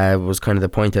 Was kind of the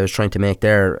point I was trying to make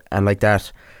there. And like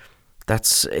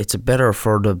it's better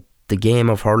for the game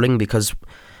of hurling, because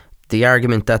the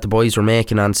argument that the boys were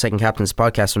making on Second Captains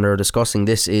podcast when they were discussing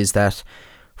this is that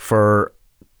for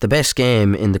the best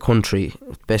game in the country,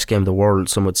 best game of the world,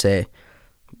 some would say,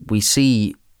 we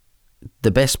see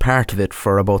the best part of it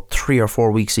for about 3 or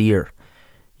 4 weeks a year.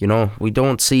 We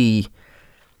don't see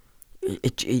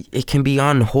it can be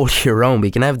on whole year round.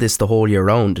 We can have this the whole year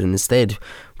round, and instead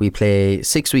we play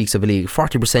 6 weeks of a league.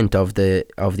 40% of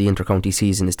the inter-county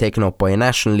season is taken up by a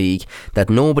national league that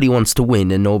nobody wants to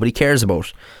win and nobody cares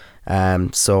about.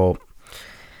 So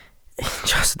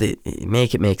just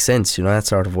make it make sense, that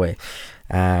sort of way.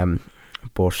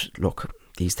 But look,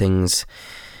 these things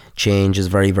change is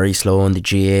very, very slow in the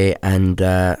GA, and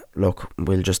look,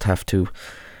 we'll just have to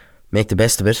make the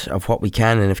best of it, of what we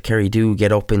can. And if Kerry do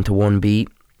get up into 1B,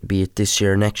 be it this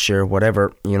year, next year,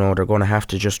 whatever, they're going to have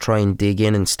to just try and dig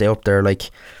in and stay up there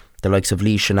like the likes of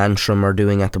Laois and Antrim are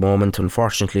doing at the moment.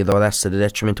 Unfortunately, though, that's to the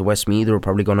detriment of Westmeath, who are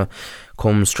probably going to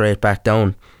come straight back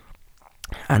down.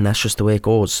 And that's just the way it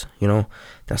goes,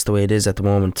 That's the way it is at the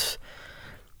moment.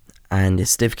 And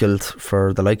it's difficult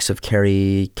for the likes of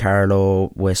Kerry,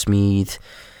 Carlow, Westmeath,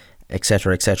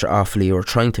 etc., Offaly, who are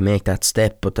trying to make that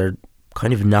step, but they're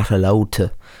kind of not allowed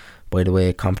to, by the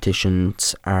way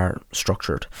competitions are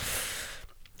structured.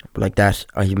 But like that,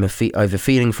 I have a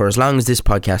feeling for as long as this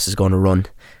podcast is going to run,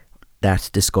 that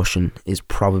discussion is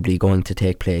probably going to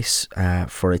take place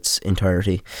for its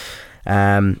entirety.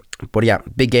 But yeah,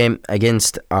 big game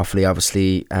against Offaly,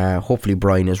 obviously. Hopefully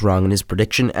Brian is wrong in his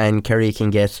prediction and Kerry can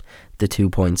get the 2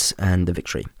 points and the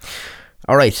victory.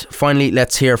 Alright, finally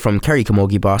let's hear from Kerry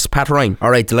Camogie boss Pat Ryan.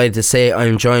 Alright, delighted to say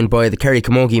I'm joined by the Kerry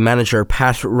Camogie manager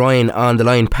Pat Ryan on the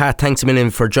line. Pat, thanks a million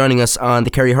for joining us on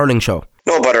the Kerry Hurling Show.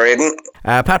 No bother, Aidan.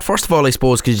 Pat, first of all, I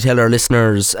suppose, could you tell our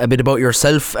listeners a bit about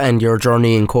yourself and your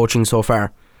journey in coaching so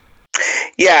far?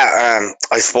 Yeah,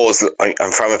 I suppose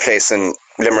I'm from a place in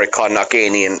Limerick called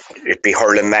Knockany, and it'd be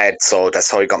hurling mad, so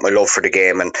that's how I got my love for the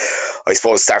game. And I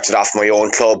suppose started off my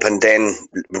own club and then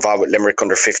involved with Limerick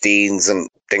under 15s and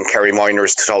then Kerry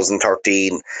Minors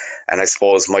 2013. And I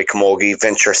suppose my camogie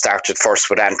venture started first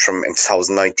with Antrim in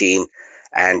 2019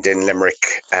 and in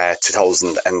Limerick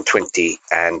 2020,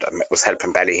 and I was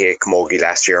helping Ballyhay Camogie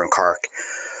last year in Cork.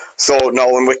 So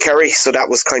now I'm with Kerry, so that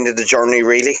was kind of the journey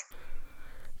really.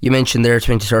 You mentioned there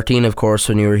 2013, of course,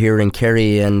 when you were here in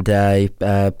Kerry, and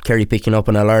Kerry picking up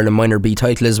an All-Ireland Minor B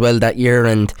title as well that year,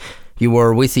 and you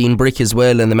were with Ian Brick as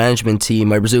well and the management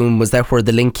team. I presume, was that where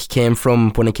the link came from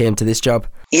when it came to this job?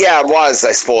 Yeah, it was,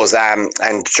 I suppose, and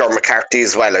Ger McCarthy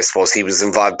as well. I suppose he was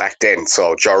involved back then,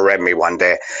 so Ger read me one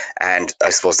day, and I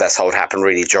suppose that's how it happened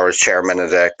really. Ger was chairman of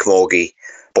the Camogie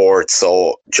board,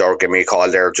 so Ger gave me a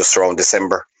call there just around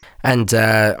December. And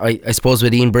I suppose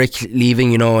with Ian Brick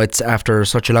leaving, it's after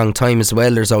such a long time as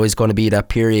well, there's always going to be that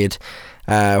period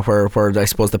where I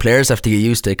suppose the players have to get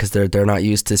used to it, because they're not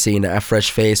used to seeing a fresh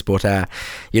face. But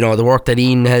the work that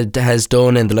Ian has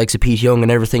done, and the likes of Pete Young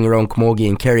and everything around Camogie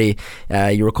and Kerry,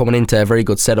 you were coming into a very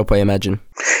good setup, I imagine.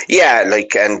 Yeah,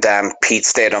 and Pete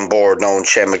stayed on board now, and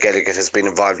Shane McGilligan has been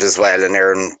involved as well, and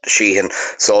Aaron Sheehan.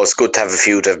 So it's good to have a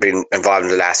few that have been involved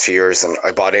in the last few years, and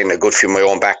I brought in a good few of my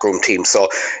own backroom team. So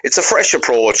it's a fresh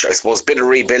approach, I suppose, a bit of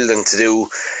rebuilding to do,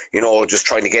 just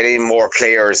trying to get in more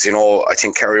players. I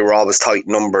think Kerry were always tight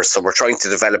numbers, so we're trying to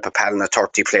develop a panel of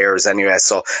 30 players anyway.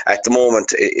 So at the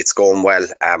moment, it's going well.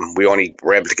 We only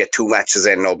were able to get 2 matches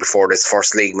in now before this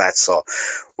first league match, so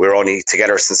we're only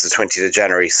together since the 20th of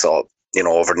January, so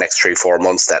over the next 3-4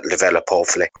 months that'll develop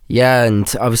hopefully. Yeah,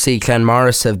 and obviously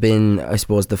Clanmorris have been, I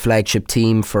suppose, the flagship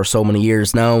team for so many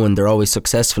years now, and they're always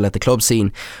successful at the club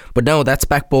scene. But now that's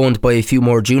backboned by a few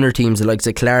more junior teams, the likes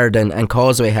of Clare and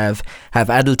Causeway have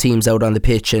adult teams out on the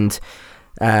pitch, and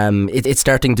it's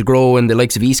starting to grow in the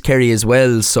likes of East Kerry as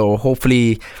well. So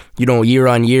hopefully, year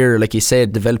on year, like you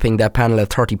said, developing that panel of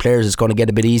 30 players is going to get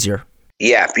a bit easier.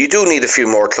 Yeah, you do need a few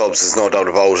more clubs, there's no doubt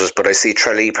about it, but I see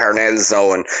Tralee, Parnells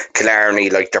now and Killarney,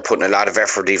 they're putting a lot of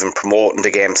effort even promoting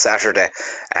the game Saturday,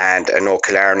 and I know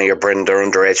Killarney are bringing their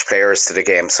underage players to the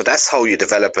game, so that's how you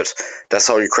develop it, that's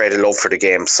how you create a love for the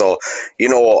game. So,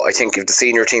 I think if the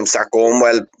senior teams start going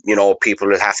well, people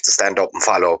will have to stand up and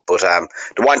follow, but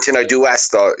the one thing I do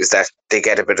ask though is that they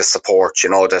get a bit of support,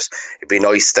 that it'd be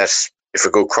nice that if a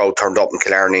good crowd turned up in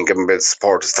Killarney and gave them a bit of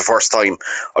support. It's the first time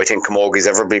I think Camogie's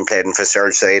ever been played in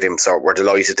Fitzgerald Stadium, so we're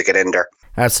delighted to get in there.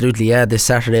 Absolutely, yeah. This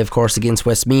Saturday, of course, against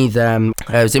Westmeath. I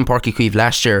was in Páirc Uí Chaoimh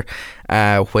last year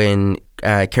when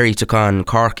Kerry took on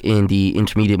Cork in the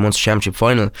Intermediate Munster Championship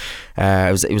final.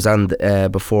 It was on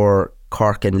before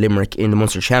Cork and Limerick in the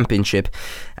Munster Championship,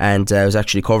 and I was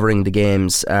actually covering the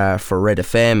games for Red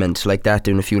FM and like that,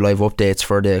 doing a few live updates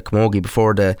for the Camogie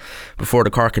before the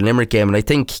Cork and Limerick game. And I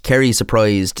think Kerry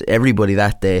surprised everybody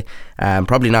that day,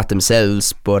 probably not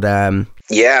themselves, but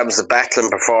yeah, it was a battling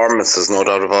performance, there's no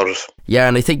doubt about it. Yeah,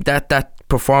 and I think that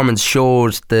performance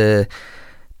showed the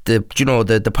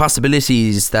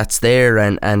possibilities that's there,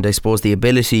 and I suppose the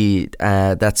ability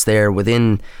that's there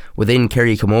within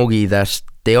Kerry Camogie, that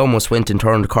they almost went and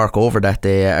turned Cork over that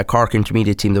day, a Cork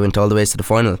intermediate team that went all the way to the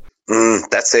final.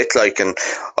 That's it. And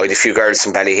I had a few girls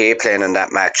from Ballyhay playing in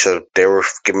that match, so they were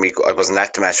giving me. I wasn't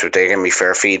at the match, but they gave me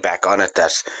fair feedback on it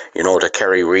that that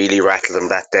Kerry really rattled them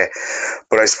that day.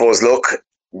 But I suppose, look,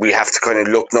 we have to kind of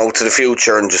look now to the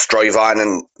future and just drive on.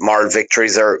 And moral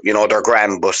victories are, they're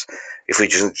grand, but if we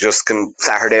just can,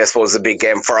 Saturday, I suppose, is a big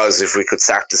game for us. If we could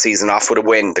start the season off with a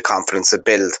win, the confidence would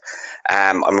build.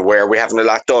 I'm aware we haven't a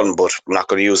lot done, but I'm not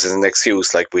going to use it as an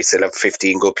excuse. Like, we still have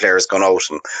 15 good players gone out,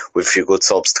 and we've a few good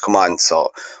subs to come on.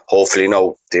 So hopefully,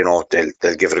 they'll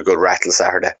give it a good rattle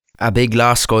Saturday. A big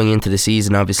loss going into the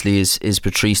season, obviously, is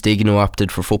Patrice Deegan, who opted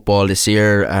for football this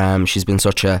year. She's been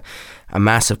such a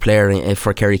massive player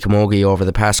for Kerry Camogie over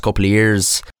the past couple of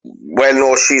years. Well,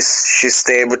 no, she's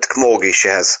stayed with Camogie. She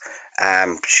has.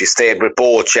 She stayed with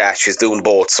both. Yeah, she's doing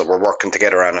both, so we're working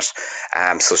together on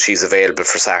it. So she's available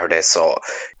for Saturday. So,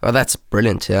 well, that's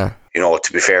brilliant. Yeah.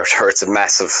 To be fair to her, it's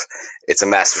a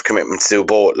massive commitment to do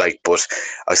both. But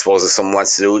I suppose if someone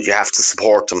wants to do it, you have to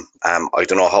support them. I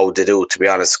don't know how they do it, to be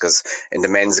honest, because in the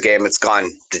men's game, it's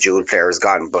gone. The dual player is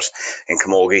gone. But in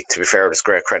Camogie, to be fair, there's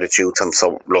great credit due to them.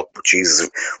 So look, Jesus,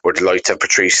 we're delighted to have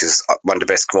Patrice. She's one of the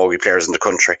best Camogie players in the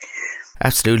country.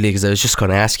 Absolutely, because I was just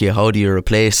going to ask you, how do you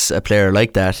replace a player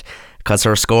like that? Because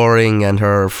her scoring and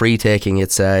her free taking,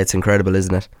 it's incredible,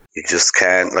 isn't it? You just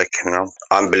can't,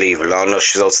 unbelievable. Oh no,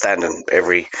 she's outstanding.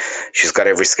 She's got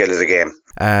every skill of the game.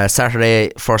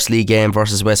 Saturday, first league game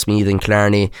versus Westmeath in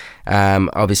Killarney.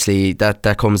 Obviously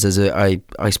that comes as I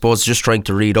suppose, just trying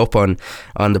to read up on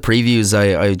the previews,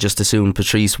 I just assumed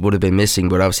Patrice would have been missing,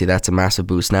 but obviously that's a massive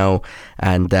boost now.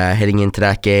 And heading into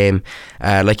that game,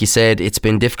 like you said, it's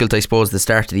been difficult, I suppose, the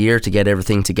start of the year to get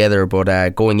everything together,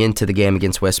 but going into the game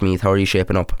against Westmeath, how are you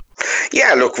shaping up?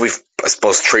 Yeah, look, we've, I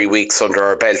suppose, 3 weeks under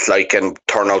our belt, and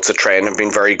turnouts of training have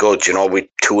been very good. We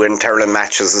 2 internal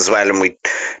matches as well, and we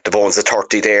the bones of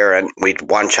 30 there, and we'd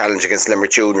 1 challenge against Limerick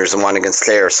Juniors and 1 against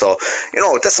Clare. So,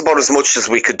 that's about as much as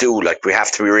we could do. We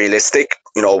have to be realistic.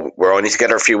 We're only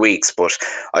together a few weeks, but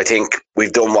I think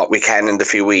we've done what we can in the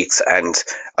few weeks, and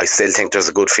I still think there's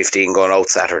a good 15 going out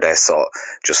Saturday. So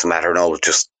just a matter now,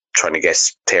 just trying to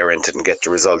tear into it and get the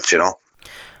results,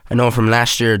 I know from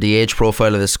last year the age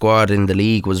profile of the squad in the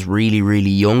league was really, really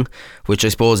young, which I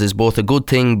suppose is both a good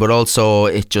thing, but also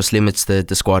it just limits the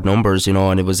squad numbers,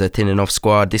 and it was a thin enough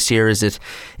squad. This year, is it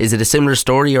a similar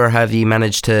story, or have you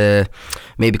managed to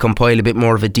maybe compile a bit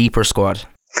more of a deeper squad?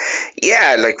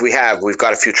 Yeah, we've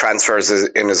got a few transfers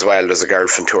in as well. There's a girl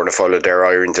from Tournafulla there,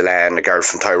 Irene Delan, a girl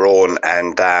from Tyrone,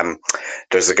 and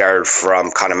there's a girl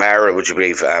from Connemara, would you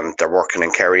believe? They're working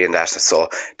in Kerry and that, so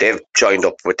they've joined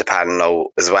up with the panel now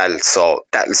as well, so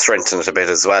that'll strengthen it a bit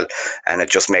as well, and it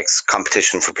just makes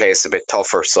competition for place a bit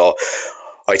tougher. So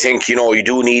I think, you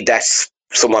do need that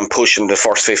someone pushing the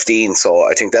first 15, so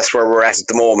I think that's where we're at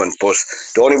the moment. But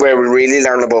the only way we really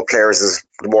learn about players is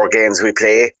the more games we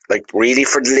play. Really,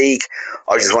 for the league,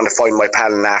 I just want to find my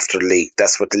pattern after the league.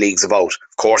 That's what the league's about.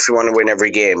 Of course we want to win every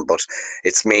game, but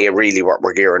it's May really what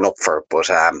we're gearing up for. But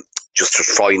just to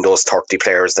find those 30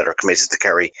 players that are committed to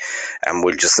Kerry, and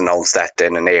we'll just announce that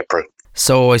then in April.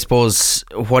 So I suppose,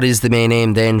 what is the main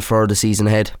aim then for the season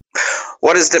ahead?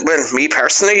 Well, me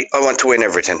personally, I want to win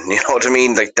everything. You know what I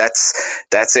mean?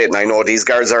 That's it. And I know these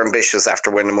girls are ambitious after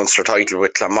winning the Munster title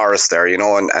with Clonmorris there,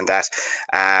 and that,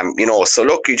 so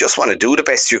look, you just want to do the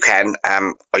best you can.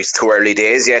 It's too early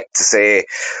days yet to say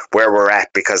where we're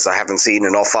at, because I haven't seen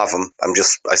enough of them.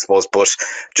 I suppose, but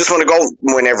just want to go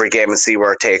win every game and see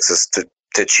where it takes us to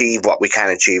achieve what we can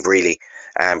achieve, really,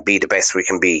 and be the best we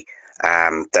can be.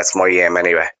 That's my aim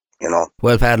anyway.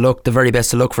 Well, Pat, look, the very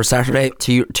best of luck for Saturday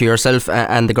to yourself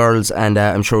and the girls, and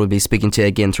I'm sure we'll be speaking to you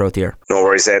again throughout the year. No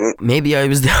worries, Aidan. Maybe I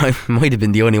might have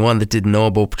been the only one that didn't know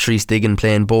about Patrice Deegan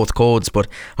playing both codes, but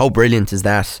how brilliant is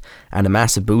that? And a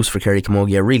massive boost for Kerry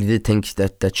Camogie. I really did think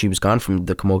that she was gone from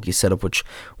the Camogie setup, which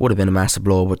would have been a massive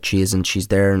blow, but she isn't. She's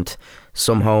there and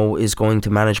somehow is going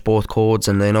to manage both codes,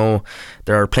 and I know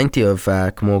there are plenty of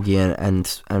Camogie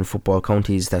and football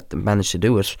counties that manage to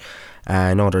do it.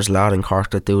 I know there's a lot in Cork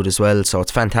that do it as well, so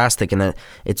it's fantastic, and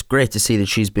it's great to see that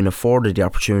she's been afforded the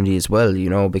opportunity as well,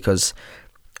 because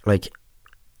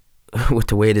with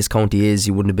the way this county is,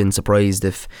 you wouldn't have been surprised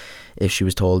if she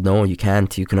was told, no, you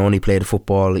can't, you can only play the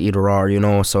football either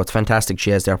or, so it's fantastic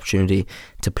she has the opportunity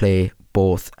to play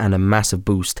both, and a massive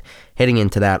boost heading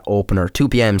into that opener,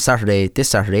 2pm this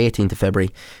Saturday 18th of February,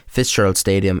 Fitzgerald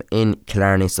Stadium in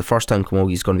Killarney. It's the first time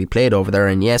Camogie is going to be played over there,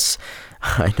 and yes,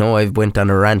 I know I've went on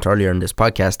a rant earlier in this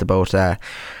podcast about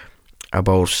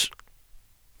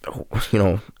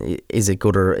is it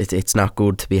good or it's not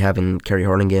good to be having Kerry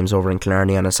hurling games over in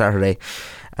Killarney on a Saturday,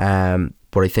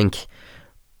 But I think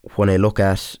when I look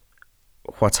at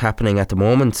what's happening at the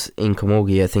moment in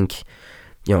Camogie, I think,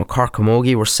 Cork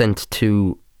Camogie were sent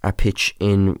to a pitch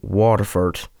in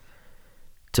Waterford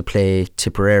to play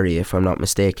Tipperary, if I'm not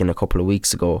mistaken, a couple of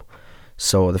weeks ago.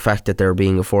 So the fact that they're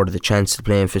being afforded the chance to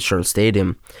play in Fitzgerald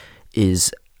Stadium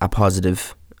is a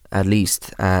positive, at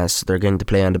least. So they're getting to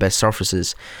play on the best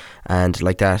surfaces, and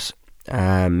like that,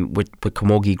 with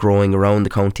Camogie growing around the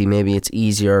county, maybe it's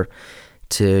easier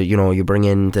to, you bring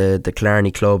in the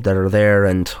Killarney club that are there,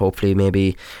 and hopefully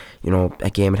maybe, a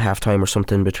game at half-time or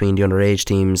something between the underage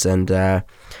teams, and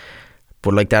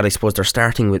but like that, I suppose they're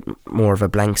starting with more of a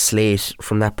blank slate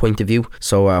from that point of view.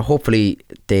 So hopefully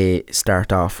they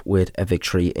start off with a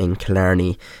victory in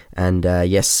Killarney. And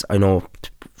yes, I know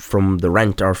from the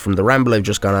rant or from the ramble I've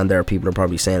just gone on there, people are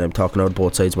probably saying I'm talking out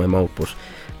both sides of my mouth, but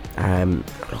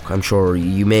look, I'm sure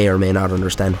you may or may not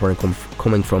understand where I'm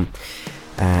coming from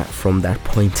that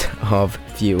point of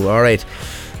view. Alright,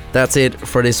 that's it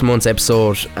for this month's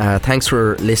episode. Thanks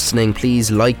for listening.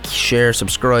 Please like, share,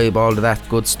 subscribe, all of that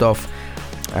good stuff.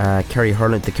 The Kerry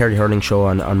Hurling Show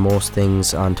on most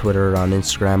things, on Twitter, on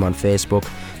Instagram, on Facebook.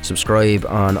 Subscribe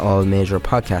on all major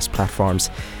podcast platforms.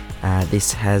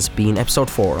 This has been episode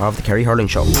 4 of the Kerry Hurling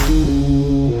Show.